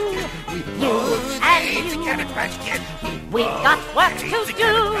 Patch Kids. We You both and hate you. Cabbage Patch Kids. We've got work to Hate the do.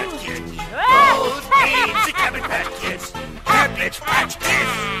 Cabbage Patch Kids. Both hate the Cabbage Patch Kids. Cabbage Patch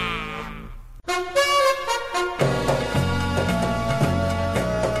Kids.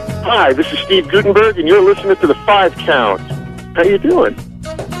 Hi, this is Steve Gutenberg, and you're listening to The 5 Count. How you doing?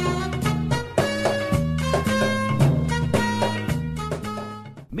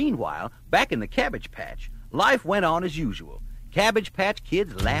 Meanwhile, back in the Cabbage Patch, life went on as usual. Cabbage Patch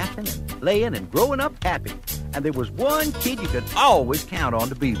Kids laughing and playing and growing up happy. And there was one kid you could always count on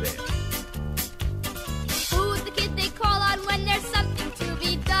to be there. Who's the kid they call on when there's something to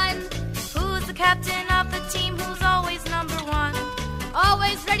be done? Who's the captain of the team who's always number one?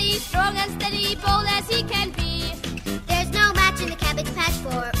 Always ready, strong and steady, bold as he can be. There's no match in the Cabbage Patch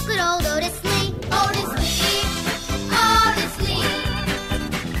for good old Otis Lee. Otis Lee, Otis Lee.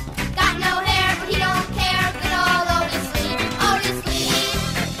 Got no hair, but he don't care. Good old Otis Lee, Otis Lee,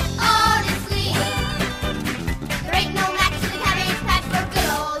 Otis Lee. There ain't no match in the Cabbage Patch for good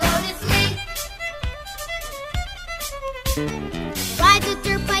old Otis Lee. Rides a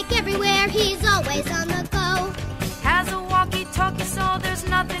dirt bike everywhere, he's always on the go. Has a walkie-talkie, so there's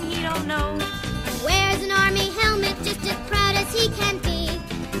nothing he don't know. Wears an army helmet just as proud as he can be.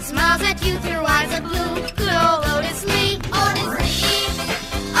 Smiles at you through eyes of blue. Good old Otis Lee, Otis Lee,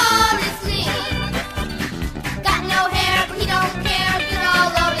 Otis Lee. Got no hair, but he don't care. Good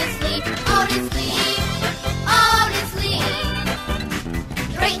old Otis Lee, Otis Lee, Otis Lee.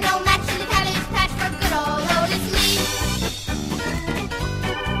 There ain't no match in the Cabbage Patch for good old Otis Lee.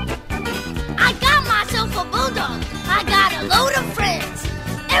 I got myself a bulldog. I got a load of friends.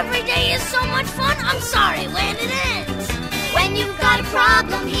 Every day is so much fun, I'm sorry when it ends. When you've got a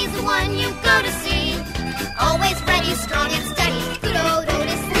problem, he's the one you go to see. Always ready, strong and steady. Good old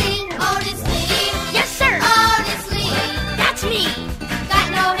Otis Lee. Otis Lee, Yes, sir. Otis Lee. That's me. Got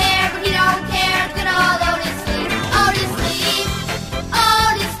no hair, but he don't care. Good old Otis Lee, Otis Lee,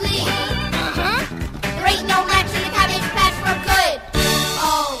 Otis Lee. Uh-huh. There ain't no match in the Cabbage Patch for good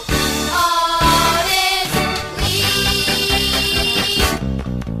old Otis Lee.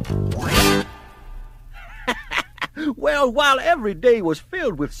 Well, while every day was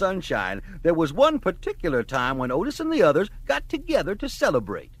filled with sunshine, there was one particular time when Otis and the others got together to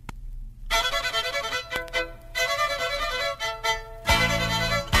celebrate.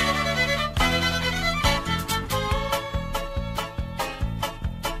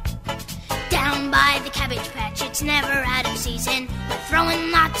 Down by the Cabbage Patch, it's never out of season. We're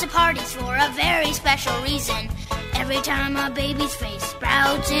throwing lots of parties for a very special reason. Every time a baby's face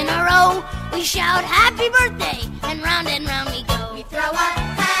sprouts in a row, we shout happy birthday, and round we go. We throw a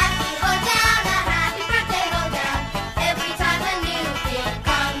happy hoedown, a happy birthday hoedown. Every time a new kid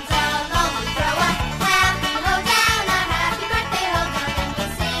comes along, we throw a happy hoedown, a happy birthday hoedown, and we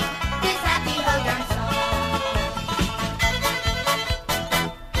sing this happy hoedown song.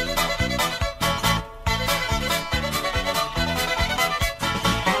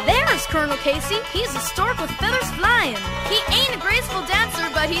 There's Colonel Casey. He's a stork with feathers flying. He ain't a graceful dancer,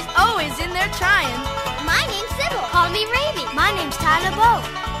 but he's always in there trying. My name's Sybil. Call me Raby. My name's Tyler Bow.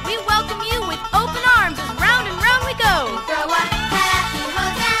 We welcome you with open arms as round and round we go. Throw a happy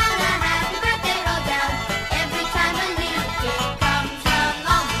hoedown, a happy birthday hoedown. Every time a new kid comes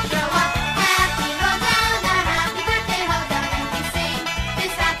along, we throw a happy hoedown, a happy birthday hoedown.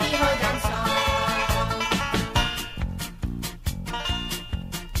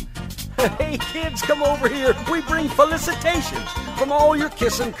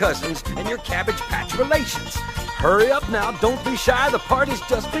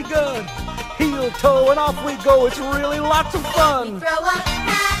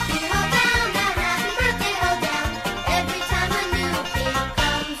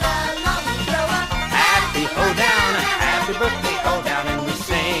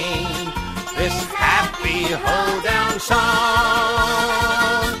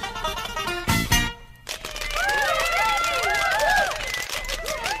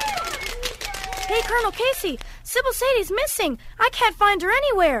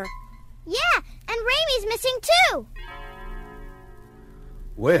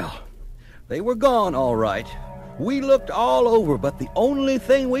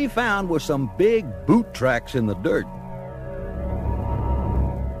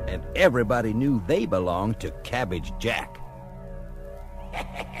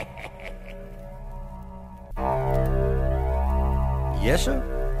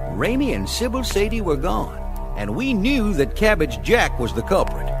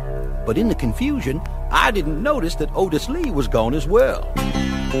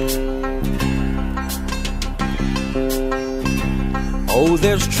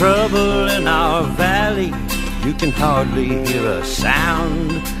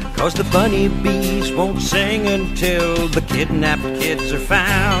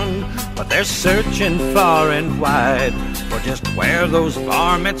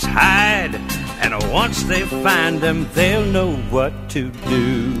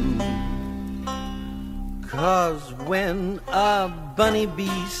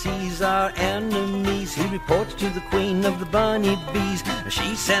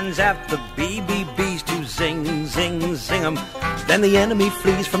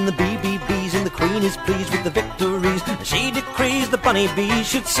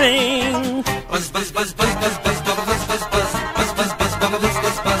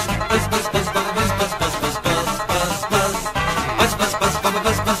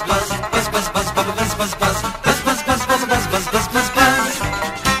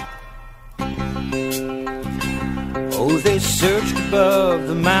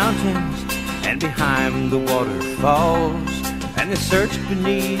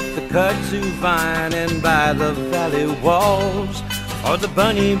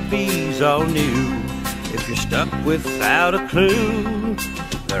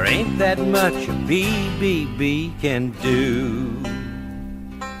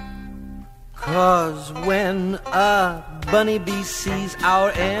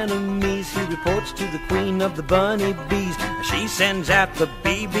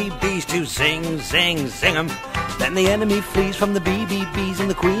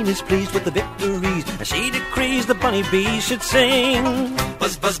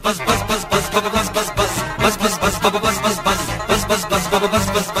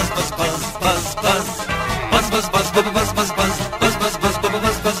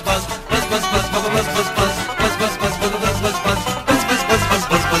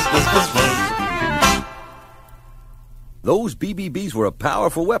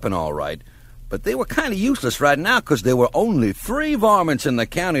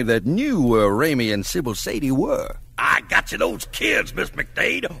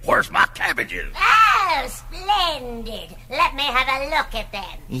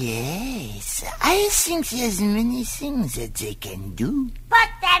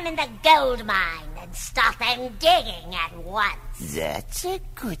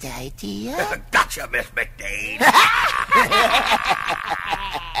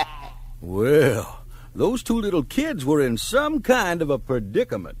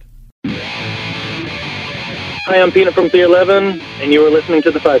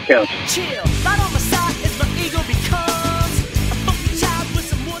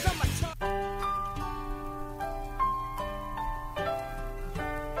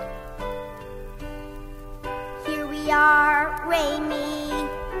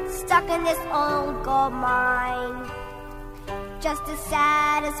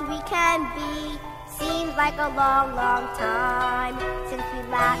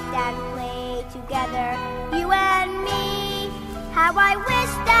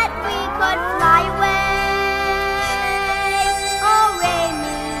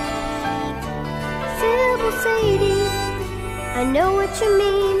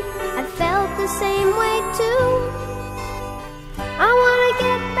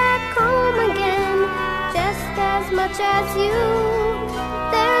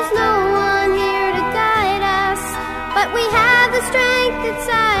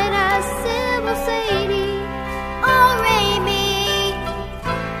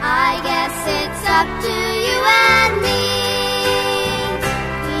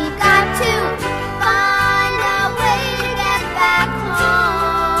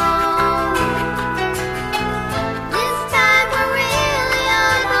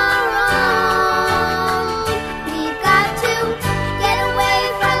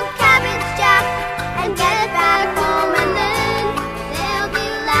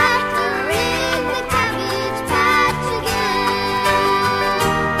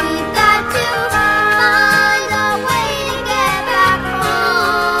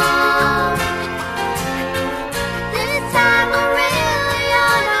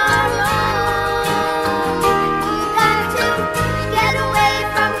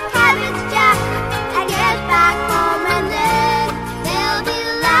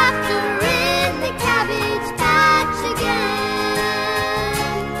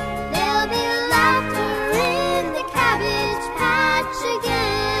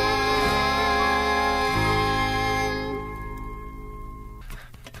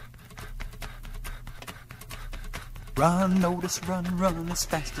 Run, Otis, run as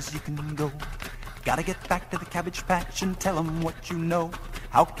fast as you can go. Gotta get back to the Cabbage Patch and tell 'em what you know.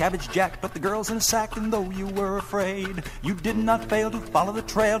 How Cabbage Jack put the girls in a sack, and though you were afraid, you did not fail to follow the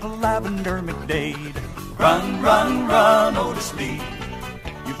trail to Lavender McDade. Run, Otis Lee.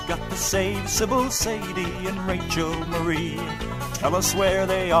 You've got to save Sybil, Sadie, and Rachel Marie. Tell us where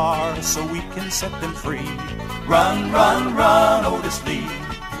they are so we can set them free. Run, Otis Lee.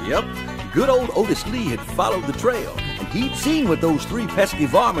 Yep, good old Otis Lee had followed the trail, and he'd seen what those three pesky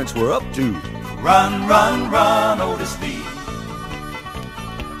varmints were up to. Run, Otis Lee.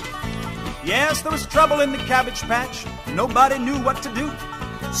 Yes, there was trouble in the Cabbage Patch. Nobody knew what to do.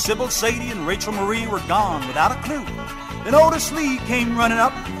 Sybil, Sadie, and Rachel Marie were gone without a clue. Then Otis Lee came running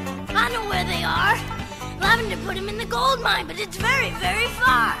up. I know where they are. Lavender put him in the gold mine, but it's very, very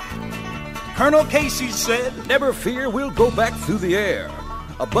far. Colonel Casey said, "Never fear, we'll go back through the air.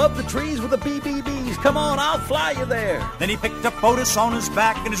 Above the trees with the BBBs, come on, I'll fly you there." Then he picked up Otis on his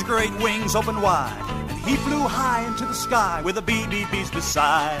back and his great wings opened wide. And he flew high into the sky with the BBBs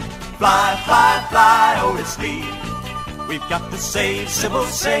beside. Fly, Otis Lee. We've got to save Sybil,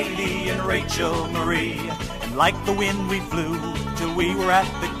 Sadie, and Rachel Marie. And like the wind we flew till we were at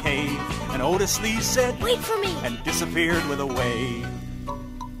the cave. And Otis Lee said, "Wait for me," and disappeared with a wave.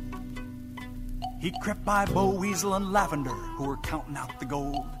 He crept by Bo Weasel and Lavender, who were counting out the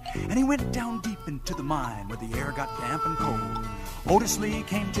gold. And he went down deep into the mine where the air got damp and cold. Otis Lee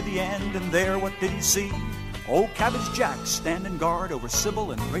came to the end, and there what did he see? Old Cabbage Jack standing guard over Sybil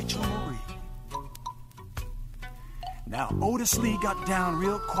and Rachel Marie. Now Otis Lee got down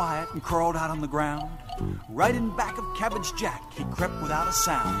real quiet and crawled out on the ground. Right in back of Cabbage Jack, he crept without a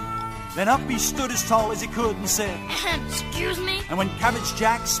sound. Then up he stood as tall as he could and said, "Excuse me?" And when Cabbage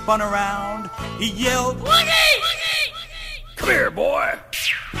Jack spun around, he yelled, "Woogie! Come here, boy."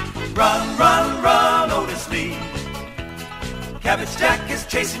 Run, Otis Lee. Cabbage Jack is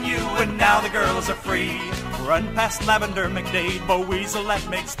chasing you, and now the girls are free. Run past Lavender McDade, Bo Weasel, that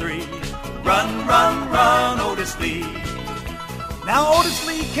makes three. Run, Otis Lee. Now Otis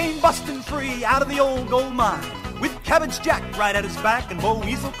Lee came busting free out of the old gold mine, with Cabbage Jack right at his back and Bo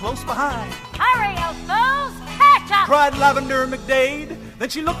Weasel close behind. Hurry, you fools! Catch up! Cried Lavender McDade. Then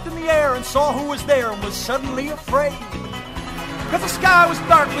she looked in the air and saw who was there and was suddenly afraid. Because the sky was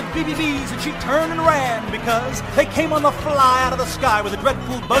dark with BBBs, and she turned and ran because they came on the fly out of the sky with a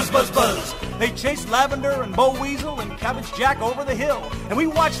dreadful buzz, buzz, buzz. They chased Lavender and Bo Weasel and Cabbage Jack over the hill, and we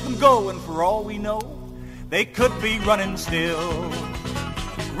watched them go, and for all we know, they could be running still.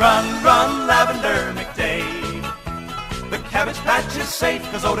 Run, Lavender McDade. The Cabbage Patch is safe,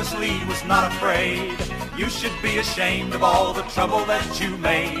 cause Otis Lee was not afraid. You should be ashamed of all the trouble that you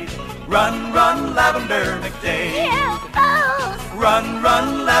made. Run, Lavender McDade. Run,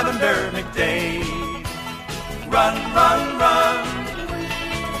 Lavender McDade. Run. Run, run.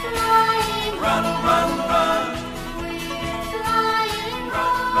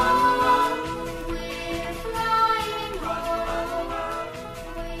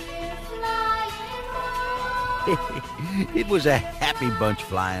 It was a happy bunch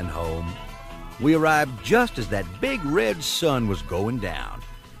flying home. We arrived just as that big red sun was going down,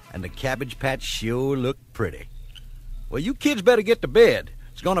 and the Cabbage Patch sure looked pretty. Well, you kids better get to bed.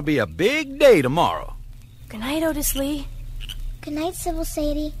 It's going to be a big day tomorrow. Good night, Otis Lee. Good night, Sybil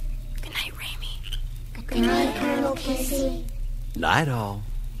Sadie. Good night, Ramie. Good night, Colonel Casey. Night all.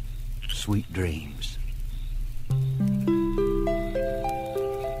 Sweet dreams.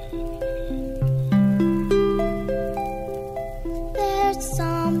 There's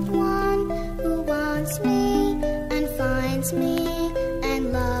someone who wants me and finds me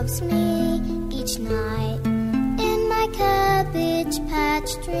and loves me each night in my Cabbage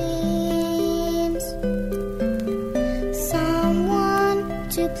Patch dreams. Someone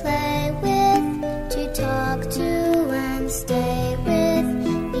to play with, to talk to and stay with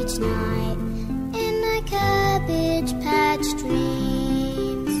each night in my Cabbage Patch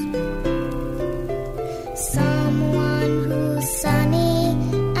dreams. Someone who's sunny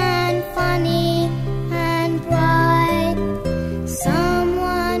and funny and bright.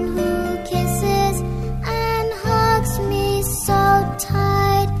 Someone who kisses and hugs me so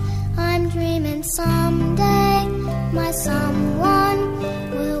tight. I'm dreaming someday my someone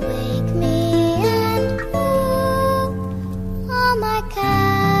will wake me and ooh, oh my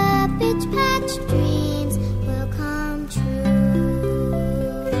Cabbage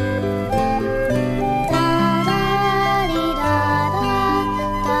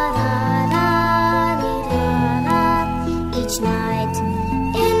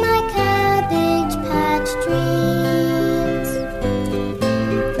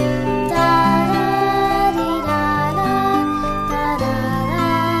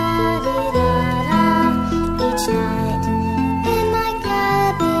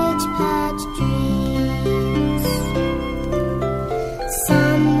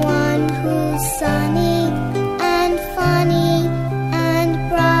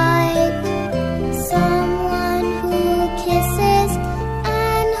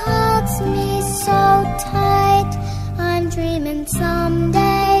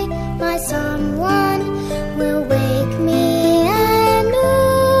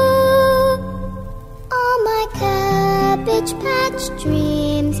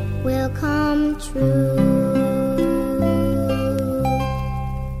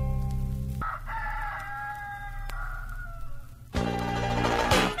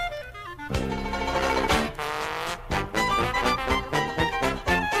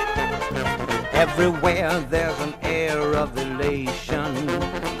Everywhere there's an air of elation.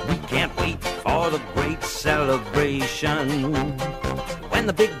 We can't wait for the great celebration. When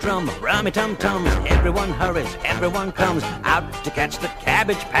the big drum, rummy-tum-tums, everyone hurries, everyone comes out to catch the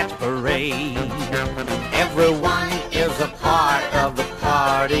Cabbage Patch Parade. Everyone is a part of the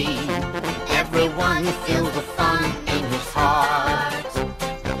party. Everyone feels the fun in his heart.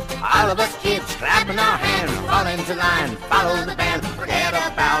 All of us kids clapping our hands, fall into line, follow the band, forget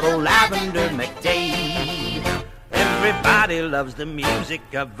about old Lavender McDade. Everybody loves the music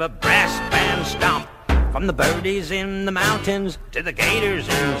of a brass band stomp, from the birdies in the mountains to the gators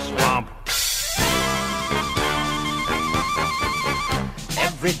in the swamp.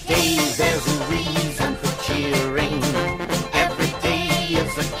 Every day there's a reason for cheering. Every day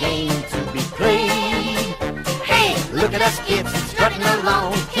is a game to be played. Hey, look at us kids strutting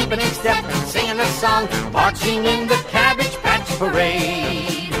along, keeping in step, singing a song, marching in the Cabbage Patch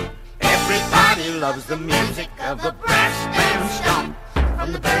Parade. Everybody loves the music of a brass band stomp,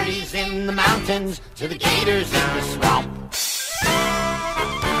 from the birdies in the mountains to the gators in the swamp.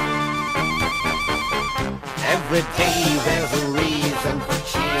 Every day there's a reason for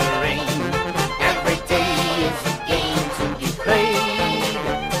cheering. Every day is a game to be played.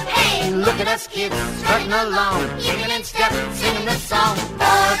 Hey, look at us kids strutting along, keeping in step, singing the song,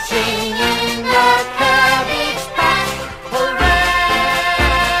 marching in the Cabbage Patch Parade.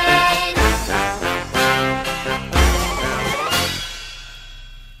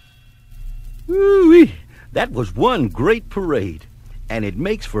 Woo-wee. That was one great parade, and it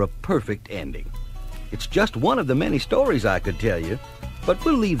makes for a perfect ending. It's just one of the many stories I could tell you, but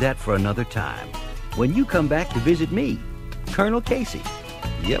we'll leave that for another time, when you come back to visit me, Colonel Casey.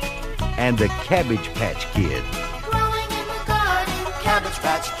 Yep, and the Cabbage Patch Kid. Growing in the garden, Cabbage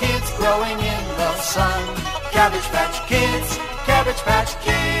Patch Kids growing in the sun. Cabbage Patch Kids, Cabbage Patch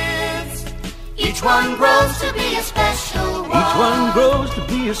Kids. Each one grows to be a special one. Each one grows to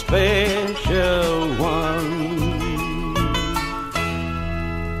be a special one.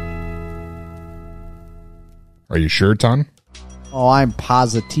 Are you sure, Ton? Oh, I'm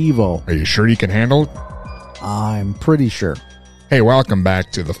positivo. Are you sure you can handle it? I'm pretty sure. Hey, welcome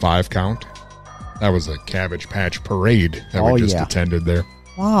back to the 5 Count. That was a Cabbage Patch Parade that we just attended there.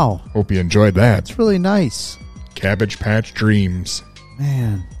 Wow. Hope you enjoyed that. It's really nice. Cabbage Patch Dreams.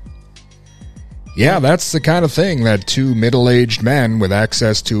 Man. Yeah, that's the kind of thing that two middle-aged men with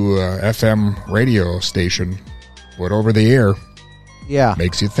access to a FM radio station put over the air. Yeah.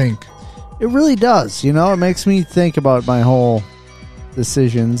 Makes you think. It really does. You know, it makes me think about my whole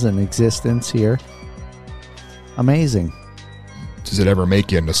decisions and existence here. Amazing. Does it ever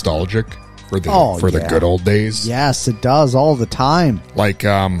make you nostalgic for the good old days? Yes, it does all the time. Like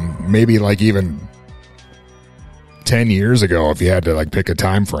maybe like even 10 years ago if you had to like pick a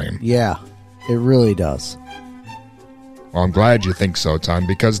time frame. Yeah, it really does. Well, I'm glad you think so, Ton,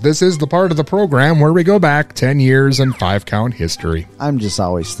 because this is the part of the program where we go back 10 years in 5 Count history. I'm just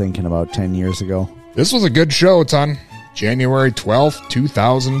always thinking about 10 years ago. This was a good show, Ton. January 12th,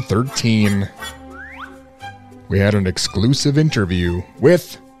 2013. We had an exclusive interview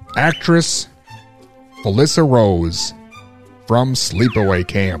with actress Felissa Rose from Sleepaway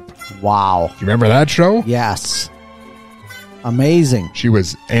Camp. Wow. You remember that show? Yes. Amazing. She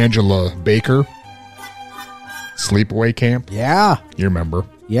was Angela Baker. Sleepaway Camp? Yeah. You remember?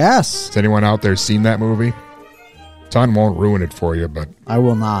 Yes. Has anyone out there seen that movie? Ton won't ruin it for you, but I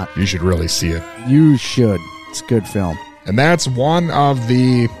will not. You should really see it. You should. It's a good film. And that's one of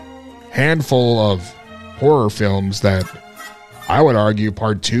the handful of horror films that I would argue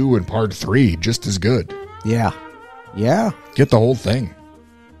part 2 and part 3 just as good. Yeah. Yeah. Get the whole thing.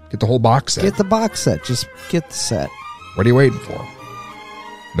 Get the whole box set. Get the box set. Just get the set. What are you waiting for?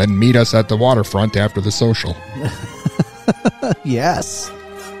 Then meet us at the waterfront after the social. Yes.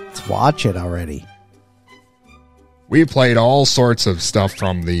 Let's watch it already. We played all sorts of stuff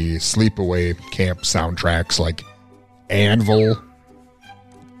from the Sleepaway Camp soundtracks like Anvil,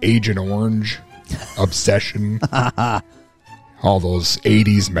 Agent Orange, Obsession, all those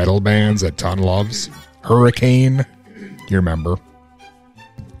 80s metal bands that Ton loves. Hurricane. You remember?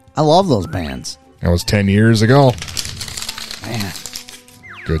 I love those bands. That was 10 years ago. Man.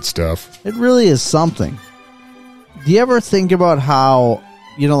 Good stuff. It really is something. Do you ever think about how,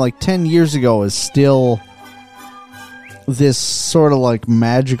 like 10 years ago is still this sort of like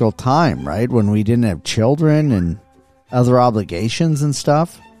magical time, right? When we didn't have children and other obligations and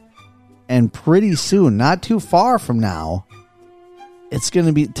stuff. And pretty soon, not too far from now, it's going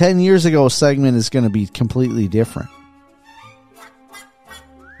to be 10 years ago segment is going to be completely different.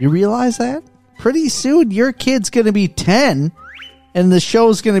 You realize that? Pretty soon, your kid's going to be 10 And the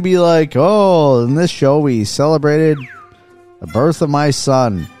show's going to be like, oh, in this show we celebrated the birth of my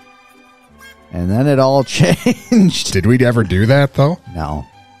son. And then it all changed. Did we ever do that, though? No.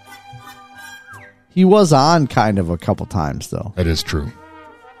 He was on kind of a couple times, though. That is true.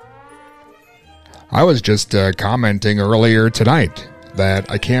 I was just commenting earlier tonight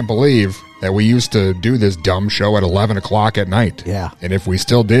that I can't believe that we used to do this dumb show at 11 o'clock at night. Yeah. And if we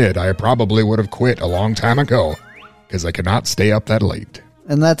still did, I probably would have quit a long time ago because I could not stay up that late.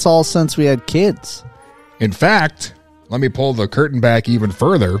 And that's all since we had kids. In fact, let me pull the curtain back even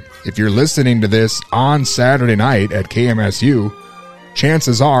further. If you're listening to this on Saturday night at KMSU,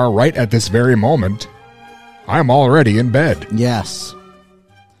 chances are, right at this very moment, I'm already in bed. Yes.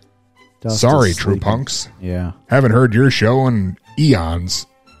 Sorry, true punks. Yeah. Haven't heard your show in eons.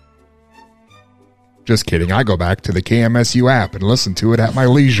 Just kidding. I go back to the KMSU app and listen to it at my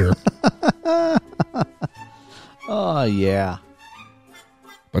leisure. Oh, yeah.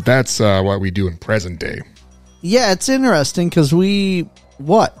 But that's what we do in present day. Yeah, it's interesting because we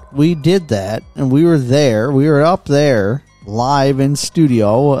did that, and we were there. We were up there live in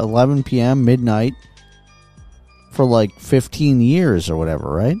studio, 11 p.m., midnight, for like 15 years or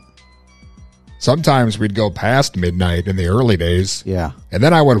whatever, right? Sometimes we'd go past midnight in the early days. Yeah. And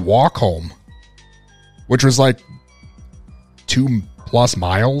then I would walk home, which was like 2+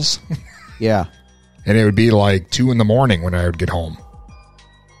 miles. Yeah. And it would be like 2 a.m. when I would get home.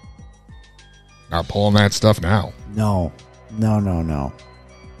 Not pulling that stuff now. No.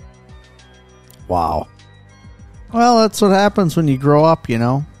 Wow. Well, that's what happens when you grow up, you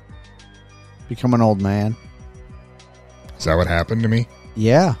know. Become an old man. Is that what happened to me?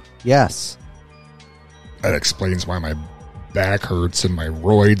 Yeah. Yes. That explains why my back hurts and my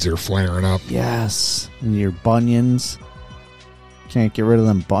roids are flaring up. Yes. And your bunions. Can't get rid of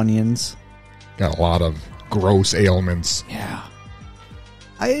them bunions. Got a lot of gross ailments. Yeah.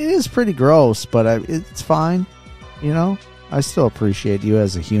 It is pretty gross, but it's fine. You know, I still appreciate you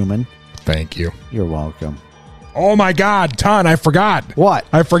as a human. Thank you. You're welcome. Oh my God, Ton, I forgot. What?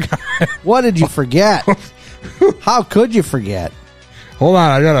 I forgot. What did you forget? How could you forget? Hold on,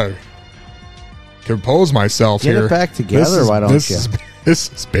 I gotta compose myself Get here. it back together, why don't you?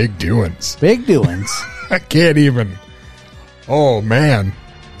 This is big doings. Big doings. I can't even. Oh man,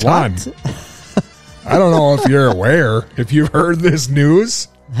 Ton. I don't know if you're aware, if you've heard this news.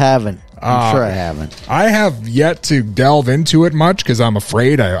 Haven't. I'm sure I haven't. I have yet to delve into it much because I'm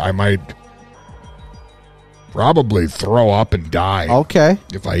afraid I might probably throw up and die. Okay.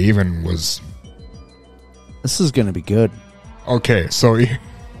 If I even was. This is going to be good. Okay, so,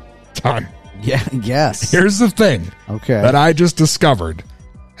 Ton. Yeah, yes. Here's the thing. Okay. That I just discovered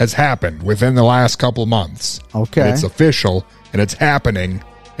has happened within the last couple months. Okay. And it's official, and it's happening,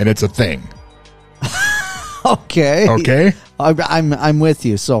 and it's a thing. Okay. Okay. I'm with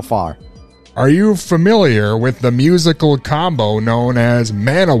you so far. Are you familiar with the musical combo known as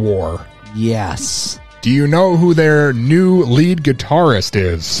Manowar? Yes. Do you know who their new lead guitarist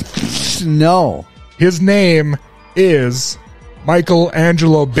is? No. His name is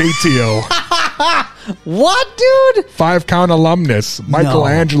Michelangelo Batio. What, dude? 5-count alumnus,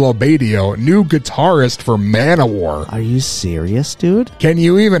 Michelangelo Batio, new guitarist for Manowar. Are you serious, dude? Can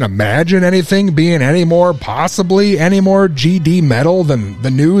you even imagine anything being any more GD metal than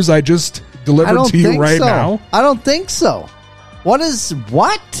the news I just delivered to you right now? I don't think so.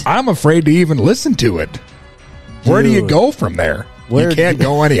 What? I'm afraid to even listen to it. Dude. Where do you go from there? You can't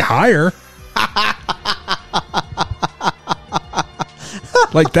go any higher.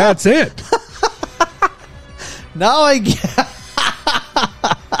 Like, that's it. Now I get.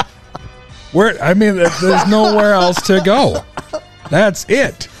 There's nowhere else to go. That's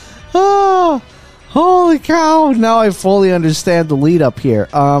it. Oh, holy cow! Now I fully understand the lead up here.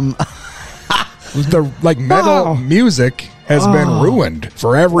 The metal music has been ruined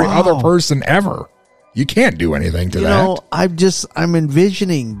for every other person ever. You can't do anything to that. I'm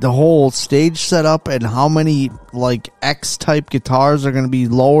envisioning the whole stage setup and how many X-type guitars are going to be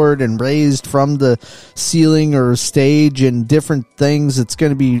lowered and raised from the ceiling or stage and different things. It's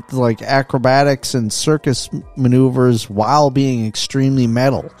going to be like acrobatics and circus maneuvers while being extremely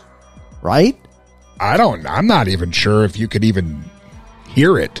metal, right? I'm not even sure if you could even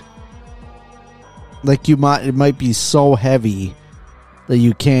hear it. It might be so heavy that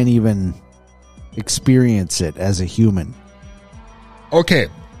you can't even experience it as a human. Okay,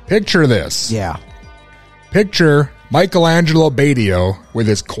 picture this. Yeah. Picture Michelangelo Batio with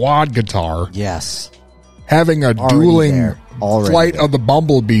his quad guitar. Yes. Having a dueling Flight of the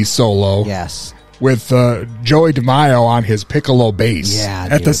Bumblebee solo. Yes. With Joey DeMaio on his piccolo bass. Yeah,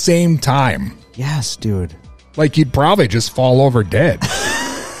 at the same time. Yes, dude. Like he'd probably just fall over dead.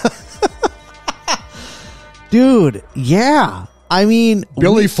 Dude, yeah. I mean,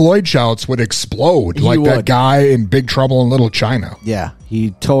 Billy Floyd shouts would explode like would. that guy in Big Trouble in Little China. Yeah,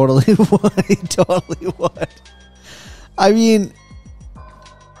 he totally would. He totally would. I mean,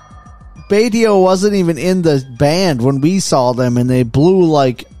 Bedio wasn't even in the band when we saw them, and they blew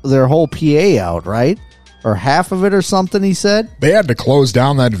like their whole PA out, right? Or half of it or something, he said. They had to close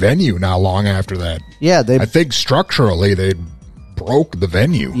down that venue not long after that. Yeah, I think structurally they broke the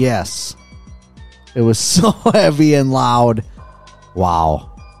venue. Yes. It was so heavy and loud.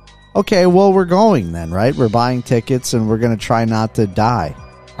 Wow. Okay, well, we're going then, right? We're buying tickets, and we're going to try not to die.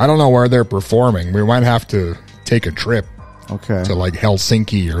 I don't know where they're performing. We might have to take a trip to like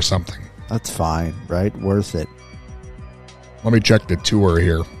Helsinki or something. That's fine, right? Worth it. Let me check the tour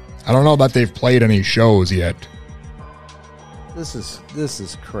here. I don't know that they've played any shows yet. This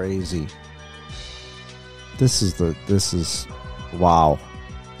is crazy. This is wow.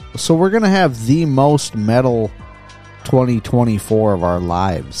 So we're going to have the most metal 2024 of our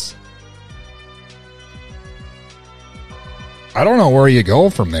lives. I don't know where you go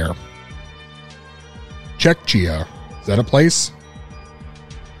from there. Czechia. Is that a place?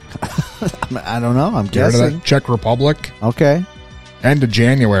 I don't know. I'm You heard of guessing. that? Czech Republic. Okay. End of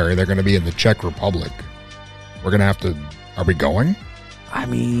January, they're going to be in the Czech Republic. We're going to have to... Are we going? I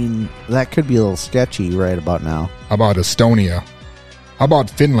mean, that could be a little sketchy right about now. How about Estonia? How about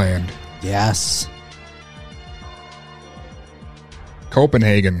Finland? Yes.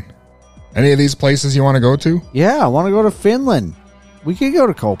 Copenhagen. Any of these places you want to go to? Yeah, I want to go to Finland. We could go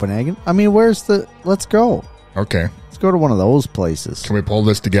to Copenhagen. I mean, let's go. Okay. Let's go to one of those places. Can we pull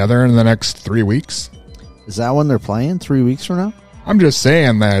this together in the next 3 weeks? Is that when they're playing? 3 weeks from now? I'm just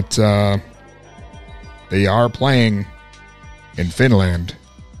saying that they are playing in Finland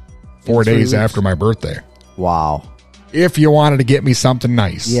 4 days after my birthday. Wow. If you wanted to get me something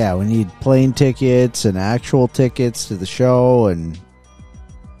nice. Yeah, we need plane tickets and actual tickets to the show and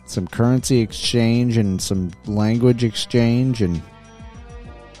some currency exchange and some language exchange. And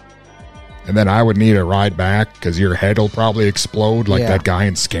then I would need a ride back because your head will probably explode like that guy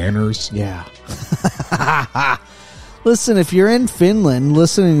in Scanners. Yeah. Listen, if you're in Finland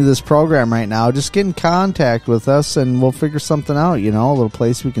listening to this program right now, just get in contact with us and we'll figure something out, a little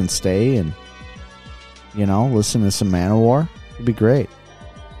place we can stay and, listen to some Manowar. It'd be great.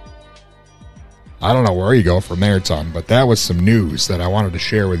 I don't know where you go from there, Tom, but that was some news that I wanted to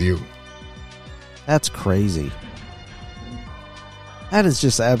share with you. That's crazy. That is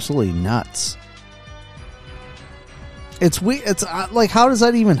just absolutely nuts. It's weird. It's like, how does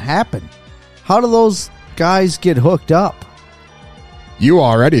that even happen? How do those guys get hooked up? You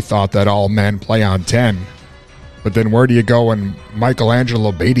already thought that all men play on 10, but then where do you go when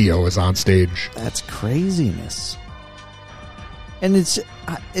Michelangelo Badio is on stage? That's craziness. And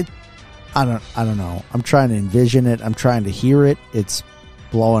I don't know. I'm trying to envision it. I'm trying to hear it. It's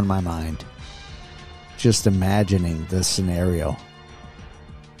blowing my mind. Just imagining this scenario.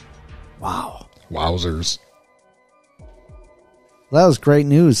 Wow. Wowzers. That was great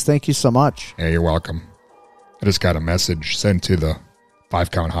news. Thank you so much. Yeah, you're welcome. I just got a message sent to the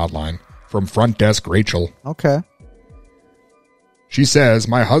 5-count hotline from front desk Rachel. Okay. She says,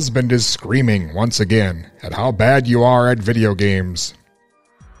 my husband is screaming once again at how bad you are at video games.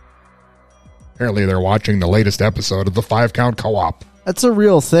 Apparently they're watching the latest episode of the 5-count co-op. That's a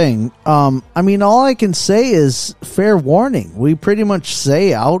real thing. I mean, all I can say is fair warning. We pretty much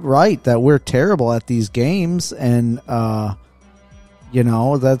say outright that we're terrible at these games. And,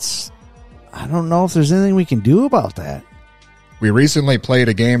 that's... I don't know if there's anything we can do about that. We recently played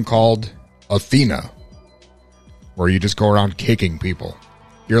a game called Athena, where you just go around kicking people.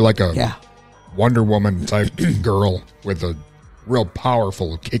 You're like a Wonder Woman type girl with a real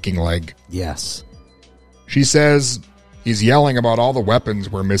powerful kicking leg. Yes. She says he's yelling about all the weapons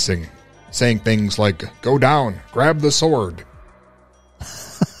we're missing, saying things like, go down, grab the sword.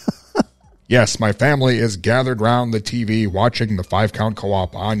 Yes, my family is gathered round the TV watching the 5-count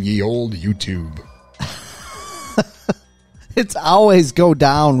co-op on ye old YouTube. It's always go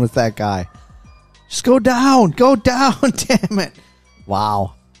down with that guy. Just go down, damn it.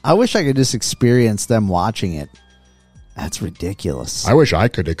 Wow. I wish I could just experience them watching it. That's ridiculous. I wish I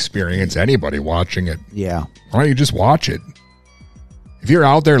could experience anybody watching it. Yeah. Why don't you just watch it? If you're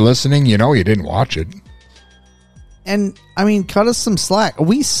out there listening, you didn't watch it. And, I mean, cut us some slack.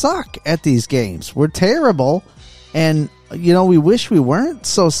 We suck at these games. We're terrible. And, we wish we weren't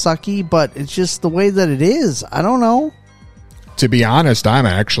so sucky, but it's just the way that it is. I don't know. To be honest, I'm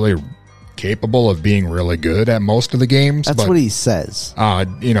actually capable of being really good at most of the games. That's what he says.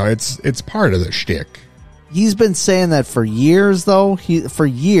 It's part of the shtick. He's been saying that for years, though. For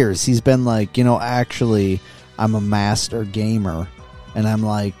years, he's been like, actually, I'm a master gamer. And I'm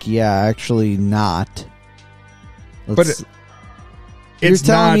like, yeah, actually not. You're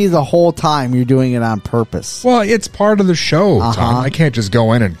telling me the whole time you're doing it on purpose. Well, it's part of the show, Tom. I can't just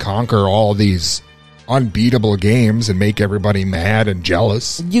go in and conquer all these unbeatable games and make everybody mad and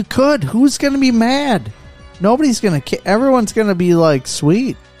jealous. You could. Who's going to be mad? Nobody's going to. Everyone's going to be like,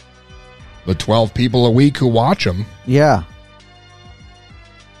 sweet. The 12 people a week who watch them. Yeah.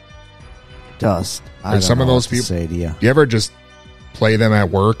 Dust. I don't some know of those what to people. say to you. Do you ever just play them at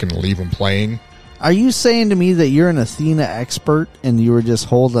work and leave them playing? Are you saying to me that you're an Athena expert and you were just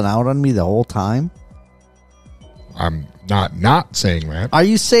holding out on me the whole time? I'm not saying that. Are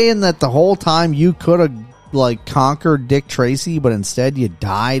you saying that the whole time you could have conquered Dick Tracy, but instead you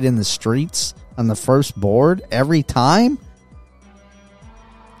died in the streets on the first board every time?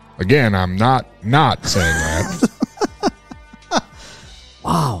 Again, I'm not saying that.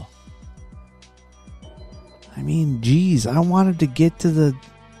 Wow. I mean, geez, I wanted to get to the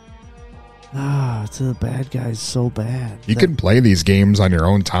bad guys so bad. You can play these games on your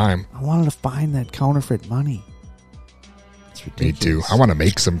own time. I wanted to find that counterfeit money. It's ridiculous. Me too. I want to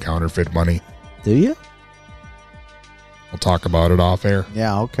make some counterfeit money. Do you? We'll talk about it off air.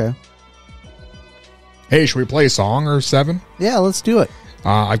 Yeah, okay. Hey, should we play a song or 7? Yeah, let's do it.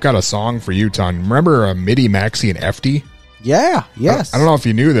 I've got a song for you, Ton. Remember Midi Maxi and FD? Yeah, yes. I don't know if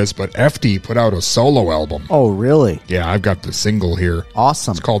you knew this, but FD put out a solo album. Oh, really? Yeah, I've got the single here.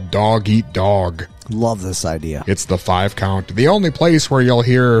 Awesome. It's called Dog Eat Dog. Love this idea. It's the 5 count. The only place where you'll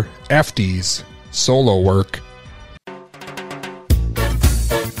hear FD's solo work.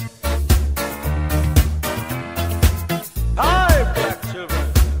 Hi, black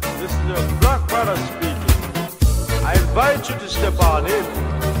children. This is your black brother speaking. I invite you to step on in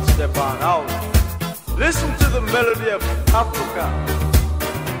and step on out. Listen to the melody of Africa.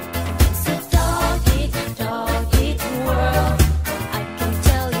 It's a dog eat world. I can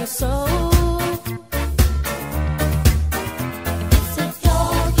tell you so. It's a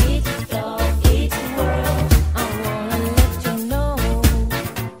dog eat world. I wanna let you know.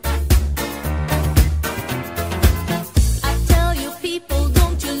 I tell you people,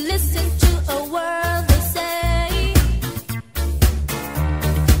 don't you listen to a word they say.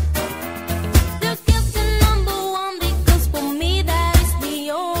 Look at the number one because for me that is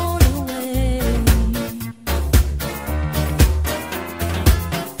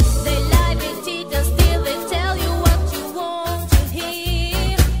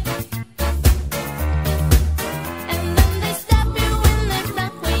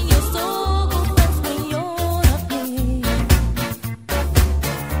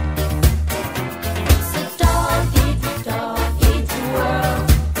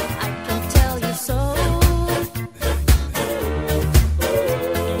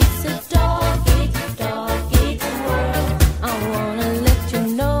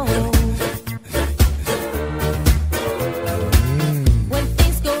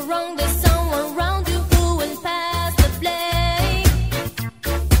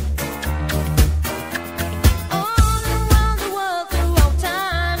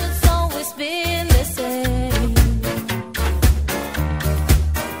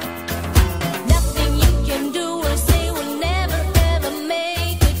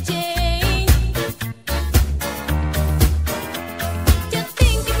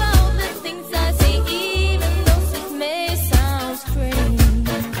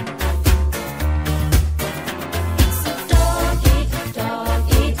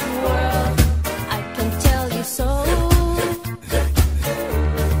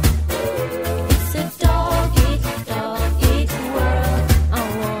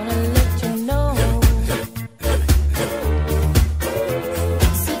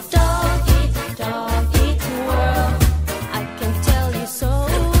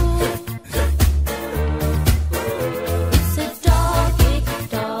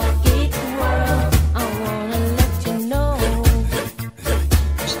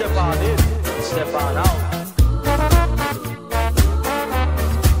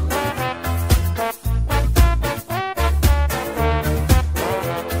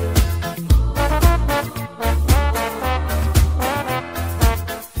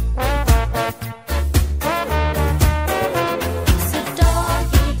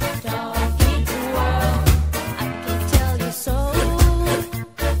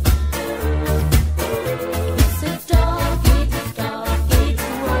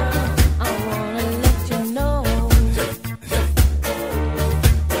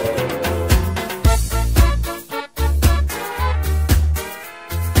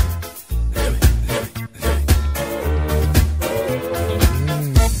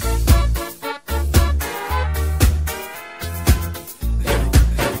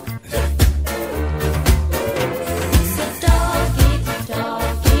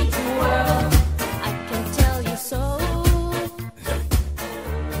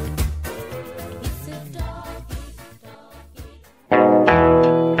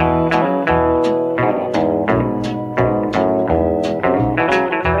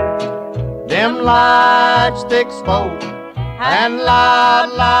lights, thick smoke, and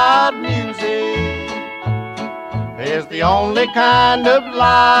loud, loud music is the only kind of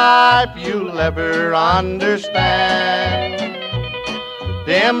life you'll ever understand.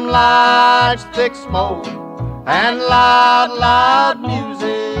 Dim lights, thick smoke, and loud, loud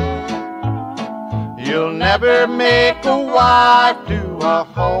music, you'll never make a wife to a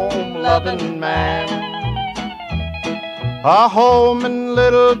home-loving man. A home and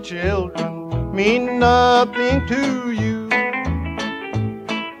little children mean nothing to you.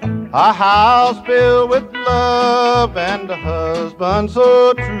 A house filled with love and a husband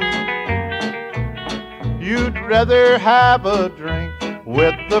so true. You'd rather have a drink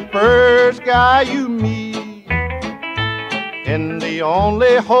with the first guy you meet in the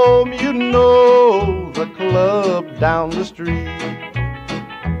only home you know, the club down the street.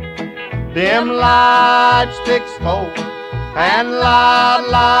 Dim lights, thick smoke, and loud,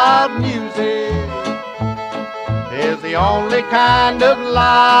 loud music is the only kind of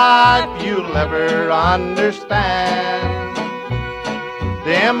life you'll ever understand.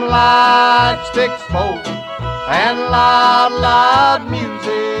 Dim lights, thick smoke, and loud, loud music,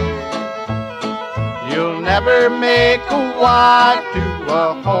 you'll never make a wife to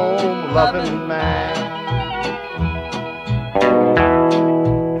a home-loving man.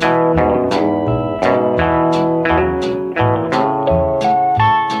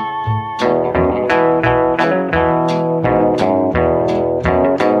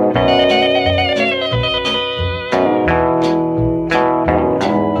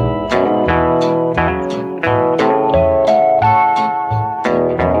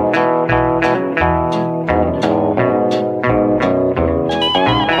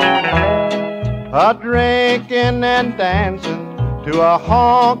 A drinking and dancing to a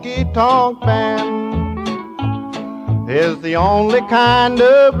honky-tonk band is the only kind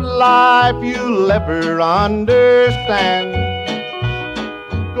of life you'll ever understand.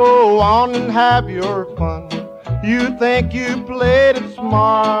 Go on and have your fun. You think you played it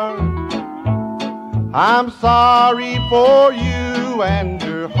smart. I'm sorry for you and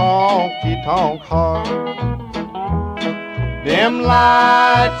your honky-tonk heart. Dim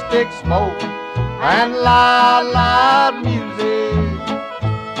lights, thick smoke, and loud, loud music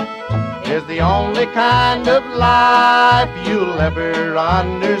is the only kind of life you'll ever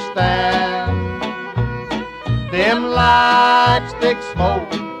understand. Dim lights, thick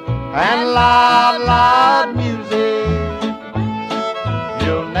smoke, and loud, loud music,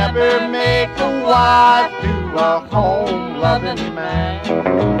 you'll never make a wife to a home-loving man.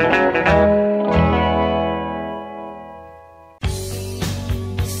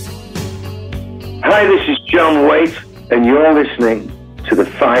 Hi, this is John Waite, and you're listening to The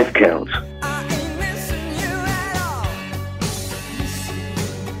 5 Count.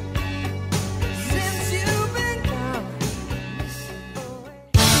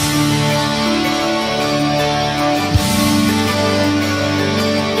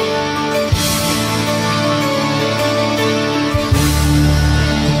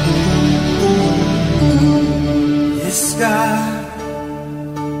 This sky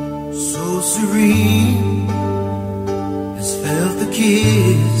so serene has felt the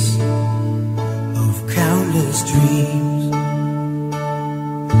kiss of countless dreams,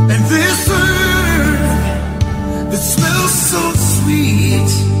 and this earth that smells so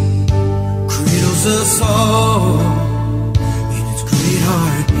sweet cradles us all in its great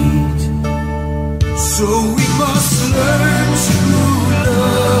heartbeat. So we must learn to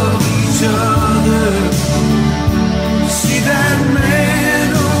love each other. See that man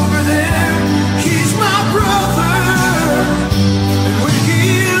over there, he's my brother. And when he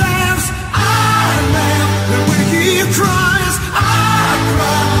laughs, I laugh. And when he cries, I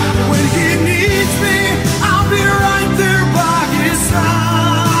cry. And when he needs me, I'll be right there by his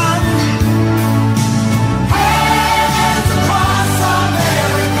side. Hands across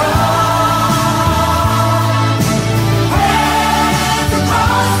America. Hands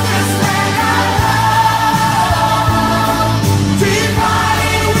across this land I love.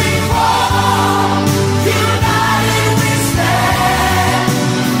 Divided we fall, united we stand.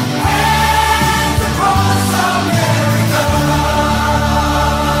 Hands across America.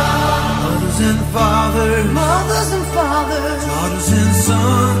 Mothers and fathers,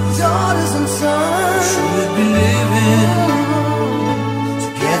 daughters and sons, should be living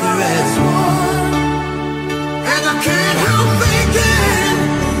together as one. And I can't help thinking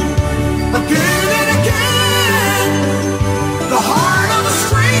again and again, the heart of a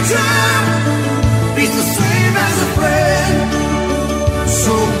stranger beats the same as a friend.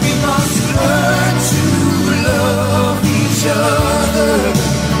 So we must learn to love each other.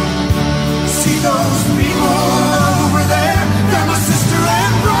 See those people over there, they're my sister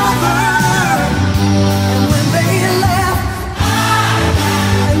and brother. And when they laugh,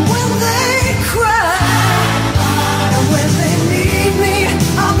 and when they cry, and when they need me,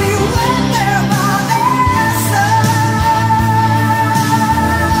 I'll be right there by their side.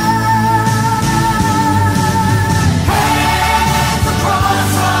 Hands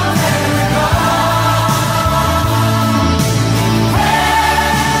across America.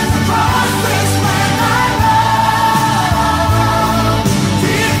 Hands across this land I love.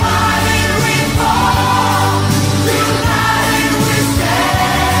 Divided we fall, united we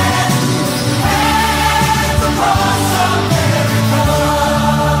stand. Hands across America.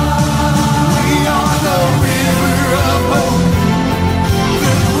 We are the river of hope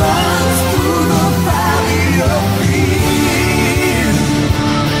that runs through the valley of peace.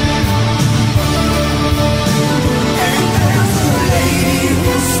 And there's a lady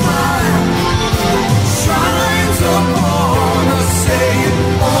whose smile shines upon us, saying,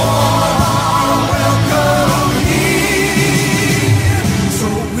 all are welcome here. So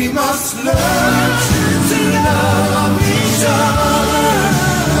we must learn to love each other.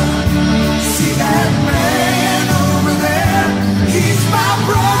 See that man over there? He's my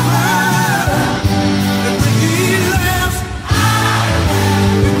brother. And when he laughs,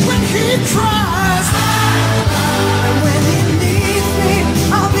 and when he cries, and when he needs me,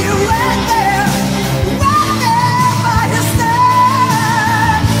 I'll be right there by his side.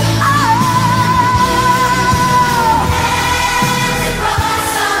 Hands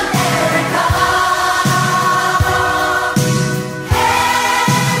across America.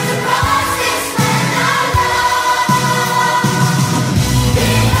 Hands across this land I love.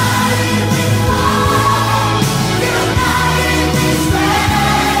 Divided we fall, united we stand.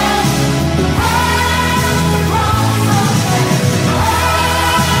 Hands across America.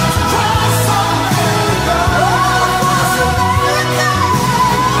 Across America. Across America.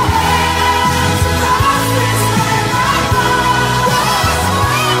 Hands across this land I love.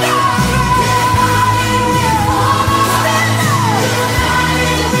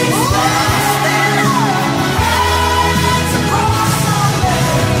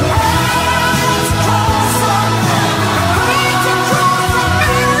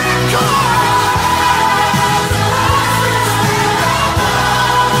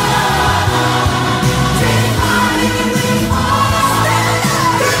 Divided we fall,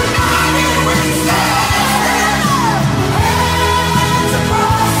 united we stand. Hands across America. Hands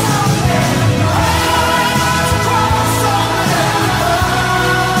across America. Hands across America.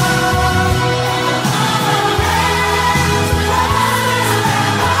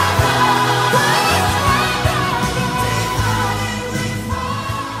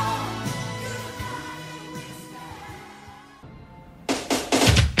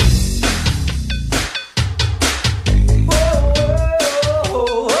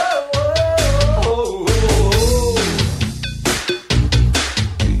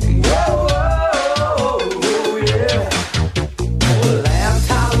 Last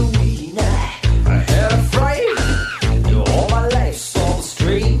Halloween, I had a fright. All my life saw the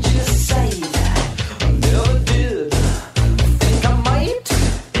strangest sight. I never did think I might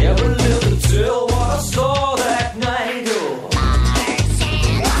ever live to tell what I saw that night. Oh,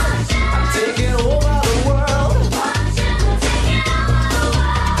 I'm taking over the world.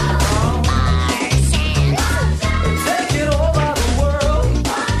 Taking over the world.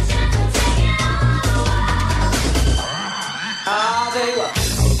 They were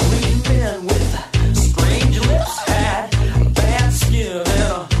green men with strange lips, had bad skin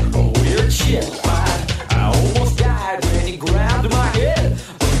and a weird shit. I almost died when he grabbed my head,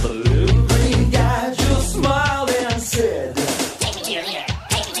 but the little green guy just smiled and said, take it to your leader,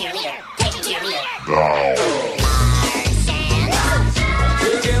 take it to your leader, take it to your leader.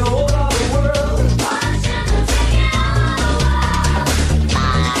 Taking over the world.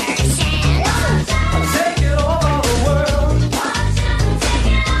 Taking over the world.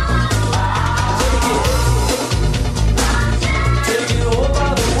 Taking over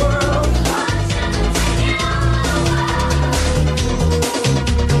the world.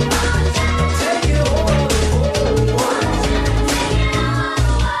 Taking over the world.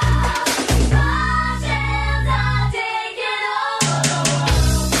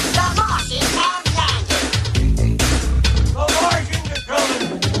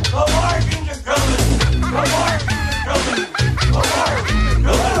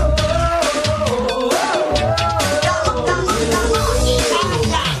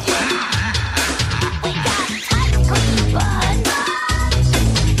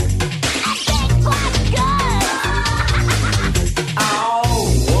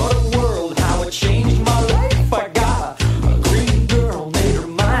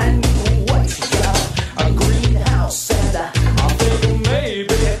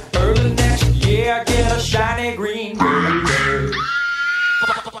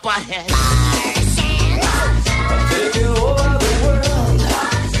 my head. Taking over the world.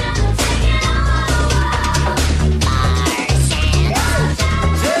 Taking over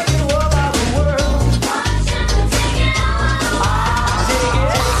the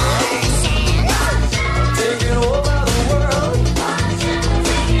world. Taking over the world.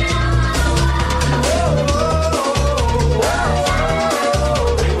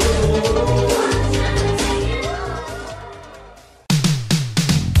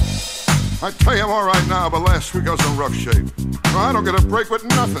 I tell you I'm all right now, but last week I was in rough shape. I don't get a break with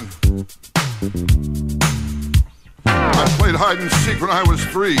nothing. I played hide and seek when I was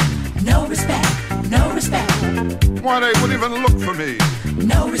 3. No respect, no respect. Why, they wouldn't even look for me.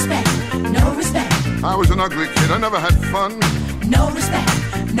 No respect, no respect. I was an ugly kid. I never had fun. No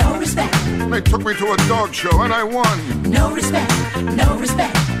respect, no respect. They took me to a dog show and I won. No respect, no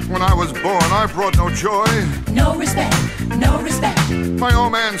respect. When I was born, I brought no joy. No respect, no respect. My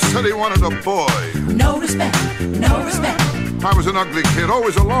old man said he wanted a boy. No respect, no respect. I was an ugly kid,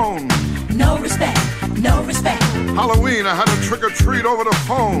 always alone. No respect, no respect. Halloween, I had a trick-or-treat over the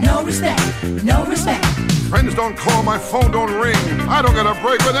phone. No respect, no respect. Friends don't call, my phone don't ring. I don't get a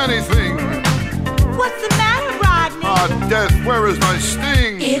break with anything. What's the matter, Rodney? Ah, death, where is my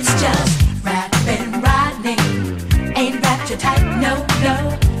sting? It's just rapping Rodney. Ain't wrapped you tight, no,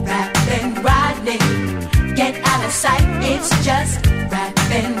 no. Rapping Rodney. Get out of sight, it's just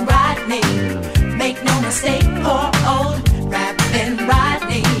rapping Rodney. Make no mistake, poor old rapping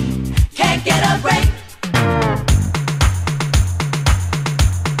Rodney can't get a break.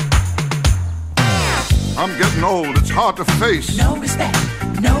 I'm getting old, it's hard to face. No respect,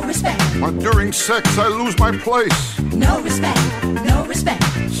 no respect. But during sex, I lose my place. No respect, no respect.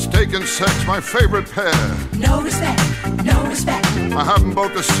 Steak and sex, my favorite pair. No respect, no respect. I have them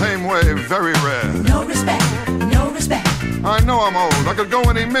both the same way, very rare. No respect, no respect. I know I'm old, I could go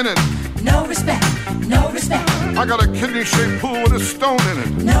any minute. No respect, no respect. I got a kidney-shaped pool with a stone in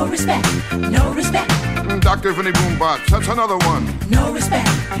it. No respect, no respect. Dr. Vinny Boombots, that's another one. No respect,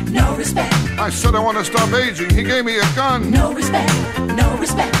 no respect. I said I want to stop aging, he gave me a gun. No respect, no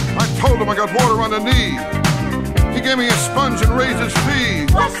respect. I told him I got water on the knee. He gave me a sponge and raised his fee.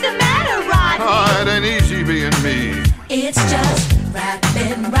 What's the matter, Rodney? Ah, it ain't easy being me. It's just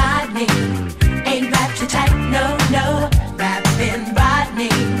rapping Rodney. Ain't wrapped you tight, no, no. Rapping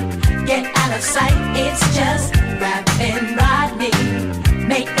Rodney. Get out of sight, it's just rapping Rodney.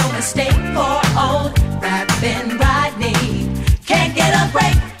 Make no mistake, poor old rapping Rodney can't get a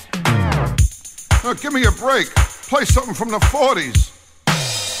break. Now give me a break. Play something from the 40s.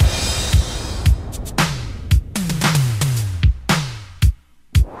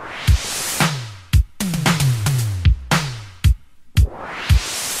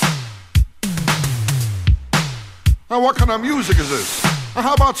 Now what kind of music is this? Now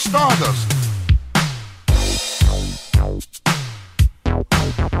how about Stardust?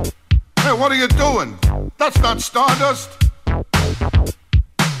 Hey, what are you doing? That's not Stardust.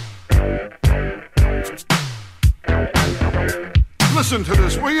 Listen to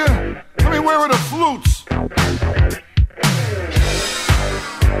this, will you? I mean, where are the flutes?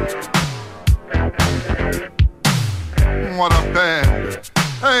 What a band.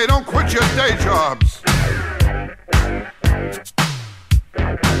 Hey, don't quit your day jobs.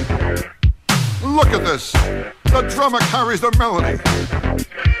 Look at this. The drummer carries the melody.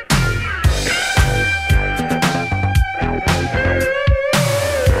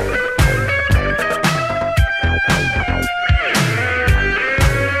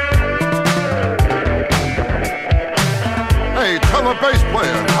 Hey, tell the bass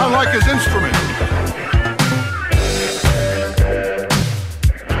player I like his instrument.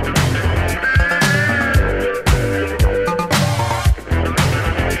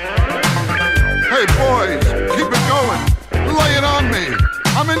 Hey boys, keep it going. Lay it on me.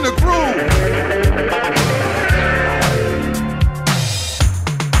 I'm in the groove.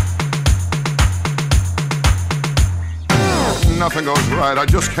 Nothing goes right. I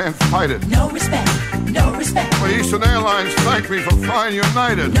just can't fight it. No respect, no respect. Well, Eastern Airlines thanked me for flying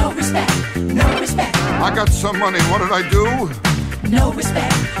United. No respect, no respect. I got some money. What did I do? No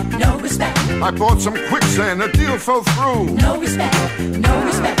respect, no respect. I bought some quicksand. The deal fell through. No respect, no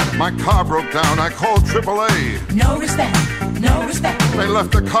respect. My car broke down. I called AAA. No respect, no respect. They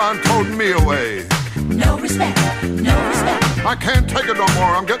left the car and towed me away. No respect, no respect. I can't take it no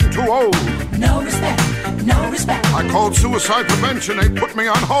more. I'm getting too old. No respect, no respect. I called suicide prevention. They put me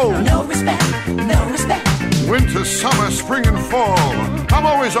on hold. No respect, no respect. Winter, summer, spring, and fall. I'm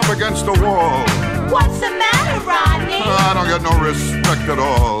always up against the wall. What's the matter, Rodney? I don't get no respect at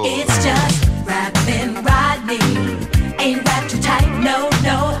all. It's just rapping Rodney. Ain't wrapped too tight, no,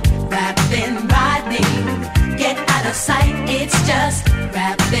 no.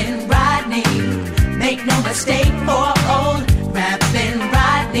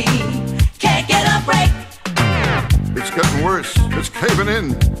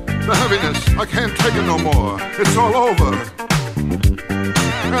 end. The heaviness, I can't take it no more. It's all over.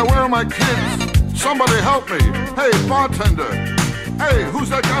 Hey, where are my kids? Somebody help me. Hey, bartender. Hey, who's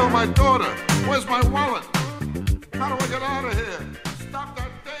that guy with my daughter? Where's my wallet? How do I get out of here? Stop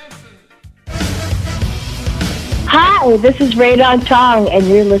that dancing. Hi, this is Radon Tong, and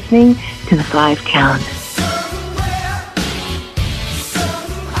you're listening to The 5 Count.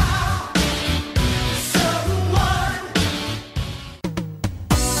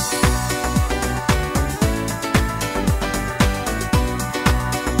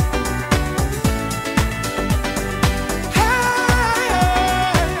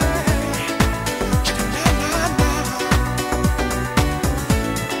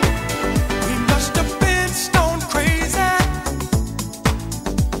 We must have been stone crazy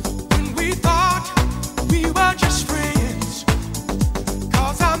when we thought we were just friends.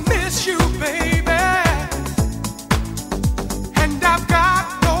 'Cause I miss you, baby, and I've got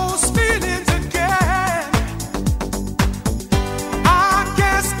those feelings again. I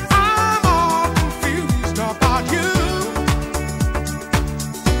guess I'm all confused about you.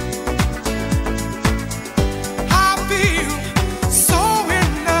 I feel so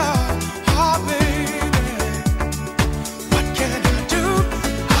in love, oh baby. What can I do?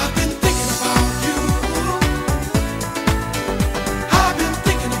 I've been thinking about you. I've been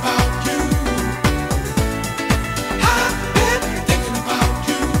thinking about you. I've been thinking about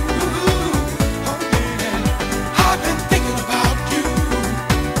you. Oh yeah. I've been thinking about you.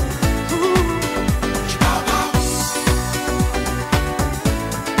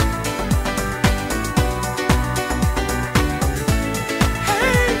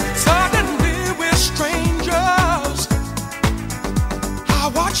 Hey, suddenly we're strangers. I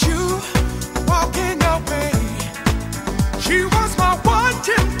watch you walking away. She was my one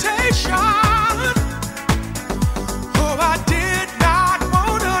temptation. Oh, I did not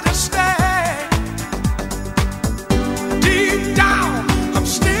want her to stay. Deep down, I'm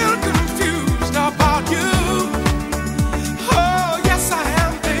still confused about you. Oh, yes, I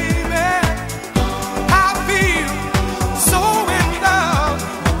am, baby. I feel so in love.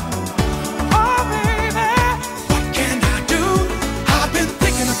 Oh, baby, what can I do? I've been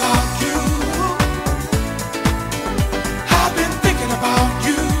thinking about you. I've been thinking about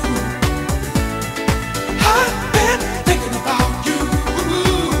you. I've been thinking about you.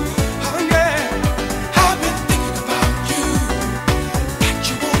 Oh, yeah. I've been thinking about you. Got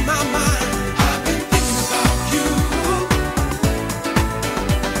you on my mind. I've been thinking about you.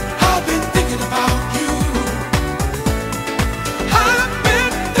 I've been thinking about you. I've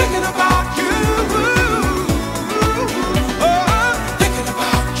been thinking about you. Oh, thinking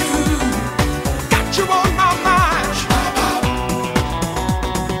about you. Got you on my mind.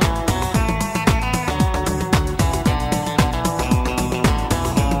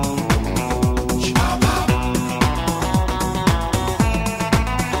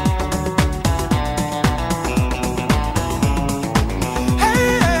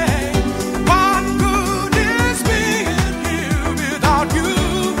 Hey, what good is being here without you?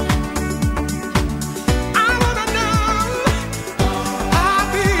 I wanna know. I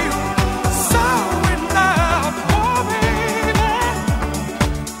feel so in love, oh baby.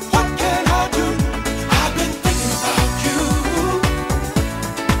 What can I do? I've been thinking about you.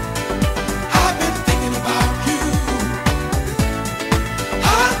 I've been thinking about you.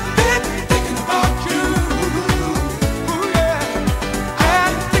 I've been thinking about you. Ooh, yeah.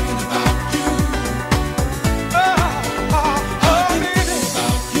 I'm thinking about you. Oh, baby.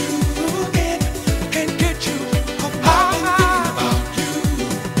 Can't get you off my mind.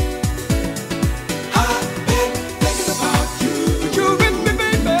 I've been thinking about you. You with me,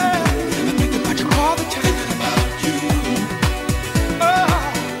 baby. I think about you all the time. About you.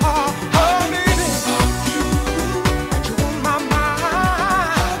 Oh, baby. Got you on my mind.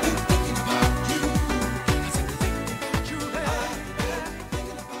 I've been thinking about you. I said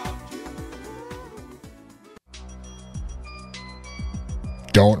thinking about you.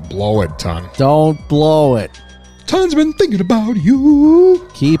 Don't blow it, Ton. Don't blow it. Ton's been thinking about you.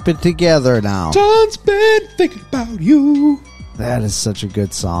 Keep it together now. Ton's been thinking about you. That is such a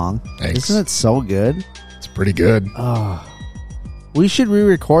good song. Thanks. Isn't it so good? It's pretty good. Oh, we should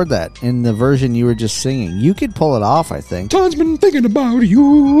re-record that in the version you were just singing. You could pull it off, I think. Ton's been thinking about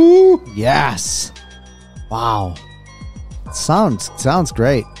you. Yes. Wow. Sounds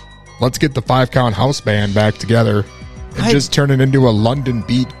great. Let's get the 5 Count house band back together and just turn it into a London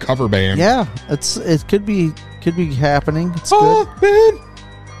beat cover band. Yeah, it could be happening. It's Oh, good. man.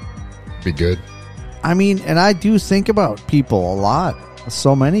 Be good. I mean, and I do think about people a lot.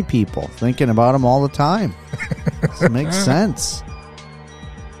 So many people, thinking about them all the time. It makes sense.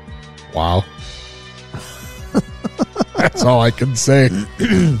 Wow. That's all I can say.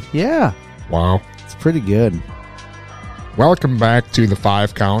 Yeah. Wow. It's pretty good. Welcome back to the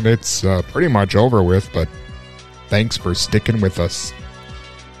 5 Count. It's pretty much over with, but thanks for sticking with us.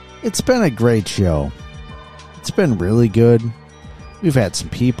 It's been a great show. It's been really good. We've had some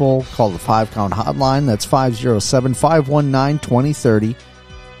people call the 5 Count hotline. That's 507-519-2030.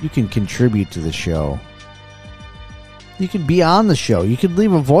 You can contribute to the show. You can be on the show. You can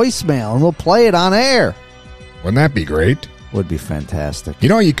leave a voicemail and we'll play it on air. Wouldn't that be great? Would be fantastic. You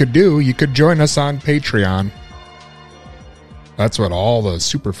know what you could do? You could join us on Patreon. That's what all the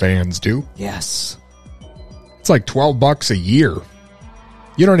super fans do. Yes. It's like $12 a year.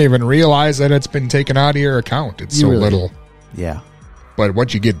 You don't even realize that it's been taken out of your account. It's so little. Yeah. But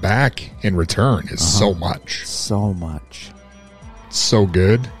what you get back in return is so much. So much. So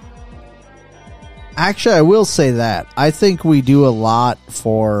good. Actually, I will say that. I think we do a lot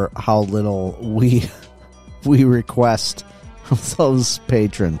for how little we request from those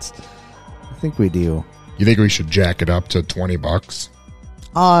patrons. I think we do. You think we should jack it up to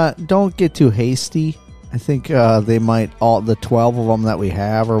 $20? Don't get too hasty. I think they might, all the 12 of them that we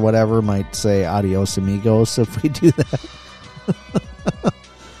have or whatever, might say adios amigos if we do that.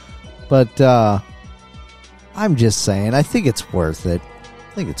 But I'm just saying, I think it's worth it.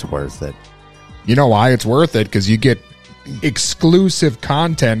 You know why it's worth it? Because you get exclusive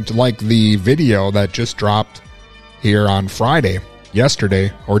content like the video that just dropped here on Friday,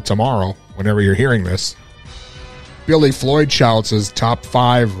 yesterday, or tomorrow, whenever you're hearing this. Billy Floyd shouts his top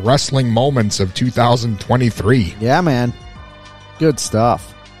 5 wrestling moments of 2023. Yeah, man. Good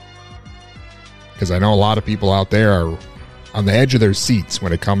stuff. Because I know a lot of people out there are on the edge of their seats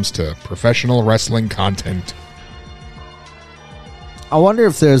when it comes to professional wrestling content. I wonder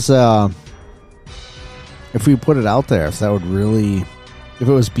if there's if we put it out there, if that would really, if it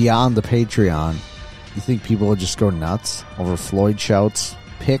was beyond the Patreon, you think people would just go nuts over Floyd Shouts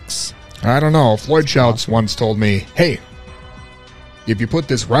picks? I don't know. Floyd Shouts once told me, hey, if you put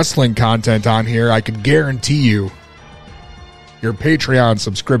this wrestling content on here, I could guarantee you your Patreon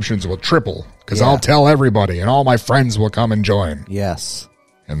subscriptions will triple because I'll tell everybody and all my friends will come and join. Yes.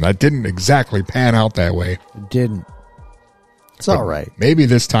 And that didn't exactly pan out that way. It didn't. It's all right. Maybe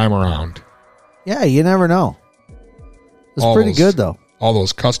this time around. Yeah, you never know. It's pretty good, though. All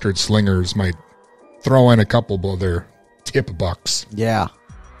those custard slingers might throw in a couple of their tip bucks. Yeah.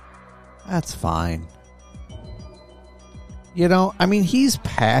 That's fine. You know, I mean, he's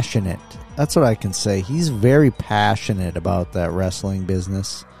passionate. That's what I can say. He's very passionate about that wrestling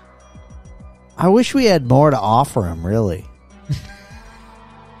business. I wish we had more to offer him, really.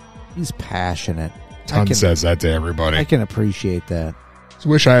 He's passionate. Ton says that to everybody. I can appreciate that. Just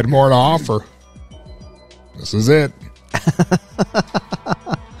wish I had more to offer. This is it.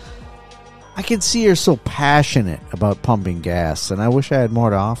 I can see you're so passionate about pumping gas, and I wish I had more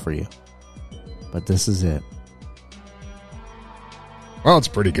to offer you. But this is it. Well, it's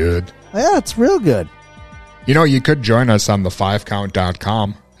pretty good. Yeah, it's real good. You know, you could join us on the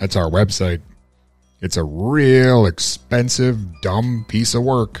 5count.com. That's our website. It's a real expensive, dumb piece of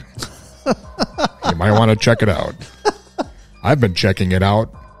work. You might want to check it out. I've been checking it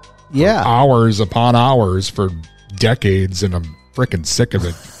out. Yeah. Hours upon hours for decades, and I'm freaking sick of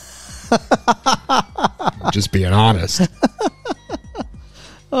it. I'm just being honest.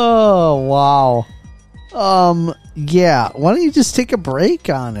 Oh, wow. Yeah. Why don't you just take a break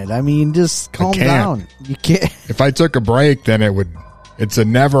on it? I mean, just calm down. You can't. If I took a break, then it's a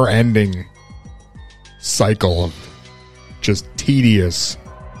never-ending cycle of just tedious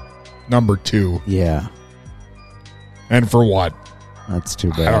number 2. Yeah. And for what? That's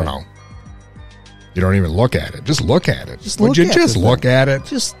too bad. I don't know. You don't even look at it. Just look at it. Would you just look at it?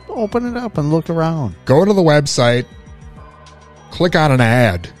 Just open it up and look around. Go to the website. Click on an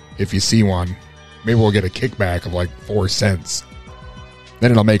ad if you see one. Maybe we'll get a kickback of like 4 cents.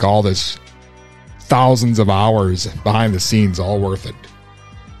 Then it'll make all this thousands of hours behind the scenes all worth it.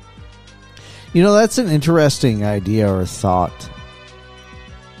 You know, that's an interesting idea or thought.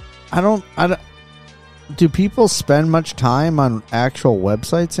 I don't. Do people spend much time on actual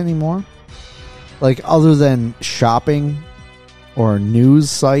websites anymore? Like, other than shopping or news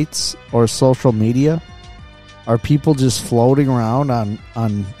sites or social media? Are people just floating around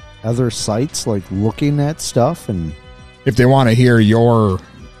on other sites, like looking at stuff? And if they want to hear your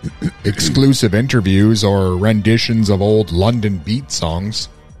exclusive interviews or renditions of old London beat songs,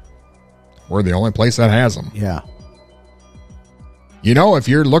 we're the only place that has them. Yeah. You know, if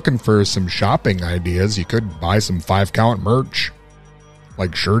you're looking for some shopping ideas, you could buy some 5-count merch,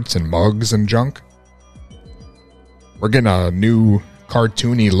 like shirts and mugs and junk. We're getting a new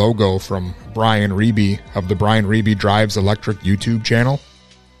cartoony logo from Brian Reeby of the Brian Reeby Drives Electric YouTube channel.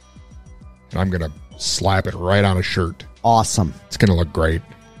 And I'm going to slap it right on a shirt. Awesome. It's going to look great.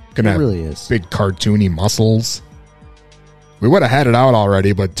 Going to have really is. Big cartoony muscles. We would have had it out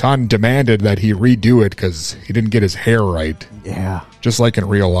already, but Ton demanded that he redo it because he didn't get his hair right. Yeah. Just like in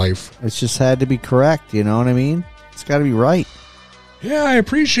real life. It's just had to be correct, you know what I mean? It's got to be right. Yeah, I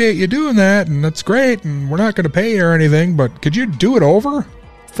appreciate you doing that, and that's great, and we're not going to pay you or anything, but could you do it over?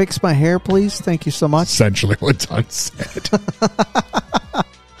 Fix my hair, please. Thank you so much. Essentially what Ton said.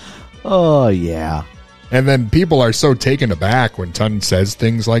 Oh, yeah. And then people are so taken aback when Ton says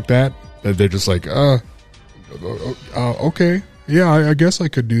things like that they're just like, okay. Yeah, I guess I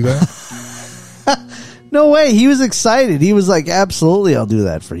could do that. No way. He was excited. He was like, absolutely, I'll do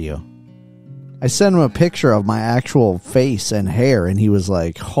that for you. I sent him a picture of my actual face and hair, and he was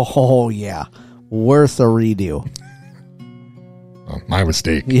like, oh, yeah, worth a redo. Oh, my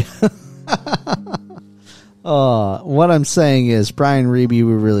mistake. Yeah. What I'm saying is, Brian Reeby, we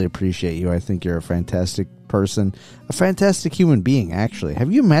really appreciate you. I think you're a fantastic person, a fantastic human being, actually.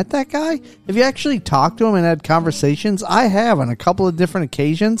 Have you met that guy? Have you actually talked to him and had conversations? I have on a couple of different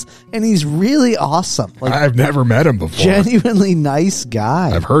occasions, and he's really awesome. Like, I've never met him before. Genuinely nice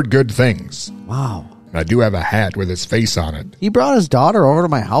guy. I've heard good things. Wow. And I do have a hat with his face on it. He brought his daughter over to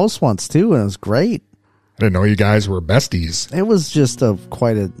my house once, too, and it was great. I didn't know you guys were besties. It was just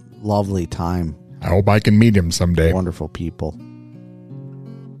quite a lovely time. I hope I can meet him someday. Wonderful people.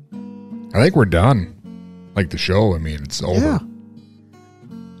 I think we're done. Like the show, I mean, it's over. Yeah.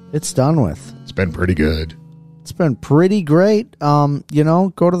 It's done with. It's been pretty good. It's been pretty great. Go to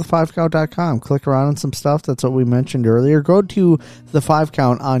the5count.com. Click around on some stuff. That's what we mentioned earlier. Go to the 5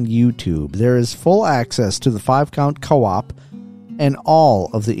 Count on YouTube. There is full access to the 5 Count co-op and all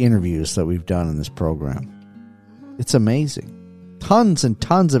of the interviews that we've done in this program. It's amazing. Tons and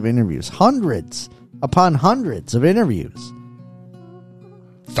tons of interviews. Hundreds upon hundreds of interviews.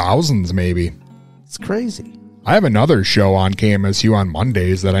 Thousands, maybe. It's crazy. I have another show on KMSU on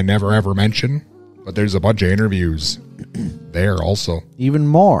Mondays that I never ever mention, but there's a bunch of interviews there also. Even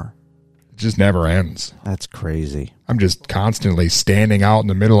more. It just never ends. That's crazy. I'm just constantly standing out in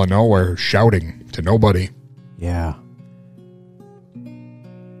the middle of nowhere shouting to nobody. Yeah.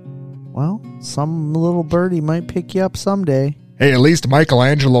 Well, some little birdie might pick you up someday. Hey, at least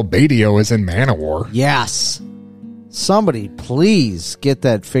Michelangelo Badio is in Manowar. Yes. Somebody, please get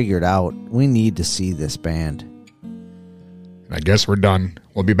that figured out. We need to see this band. I guess we're done.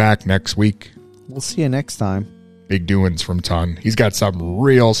 We'll be back next week. We'll see you next time. Big doings from Ton. He's got something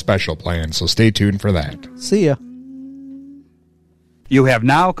real special planned, so stay tuned for that. See ya. You have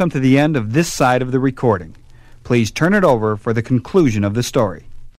now come to the end of this side of the recording. Please turn it over for the conclusion of the story.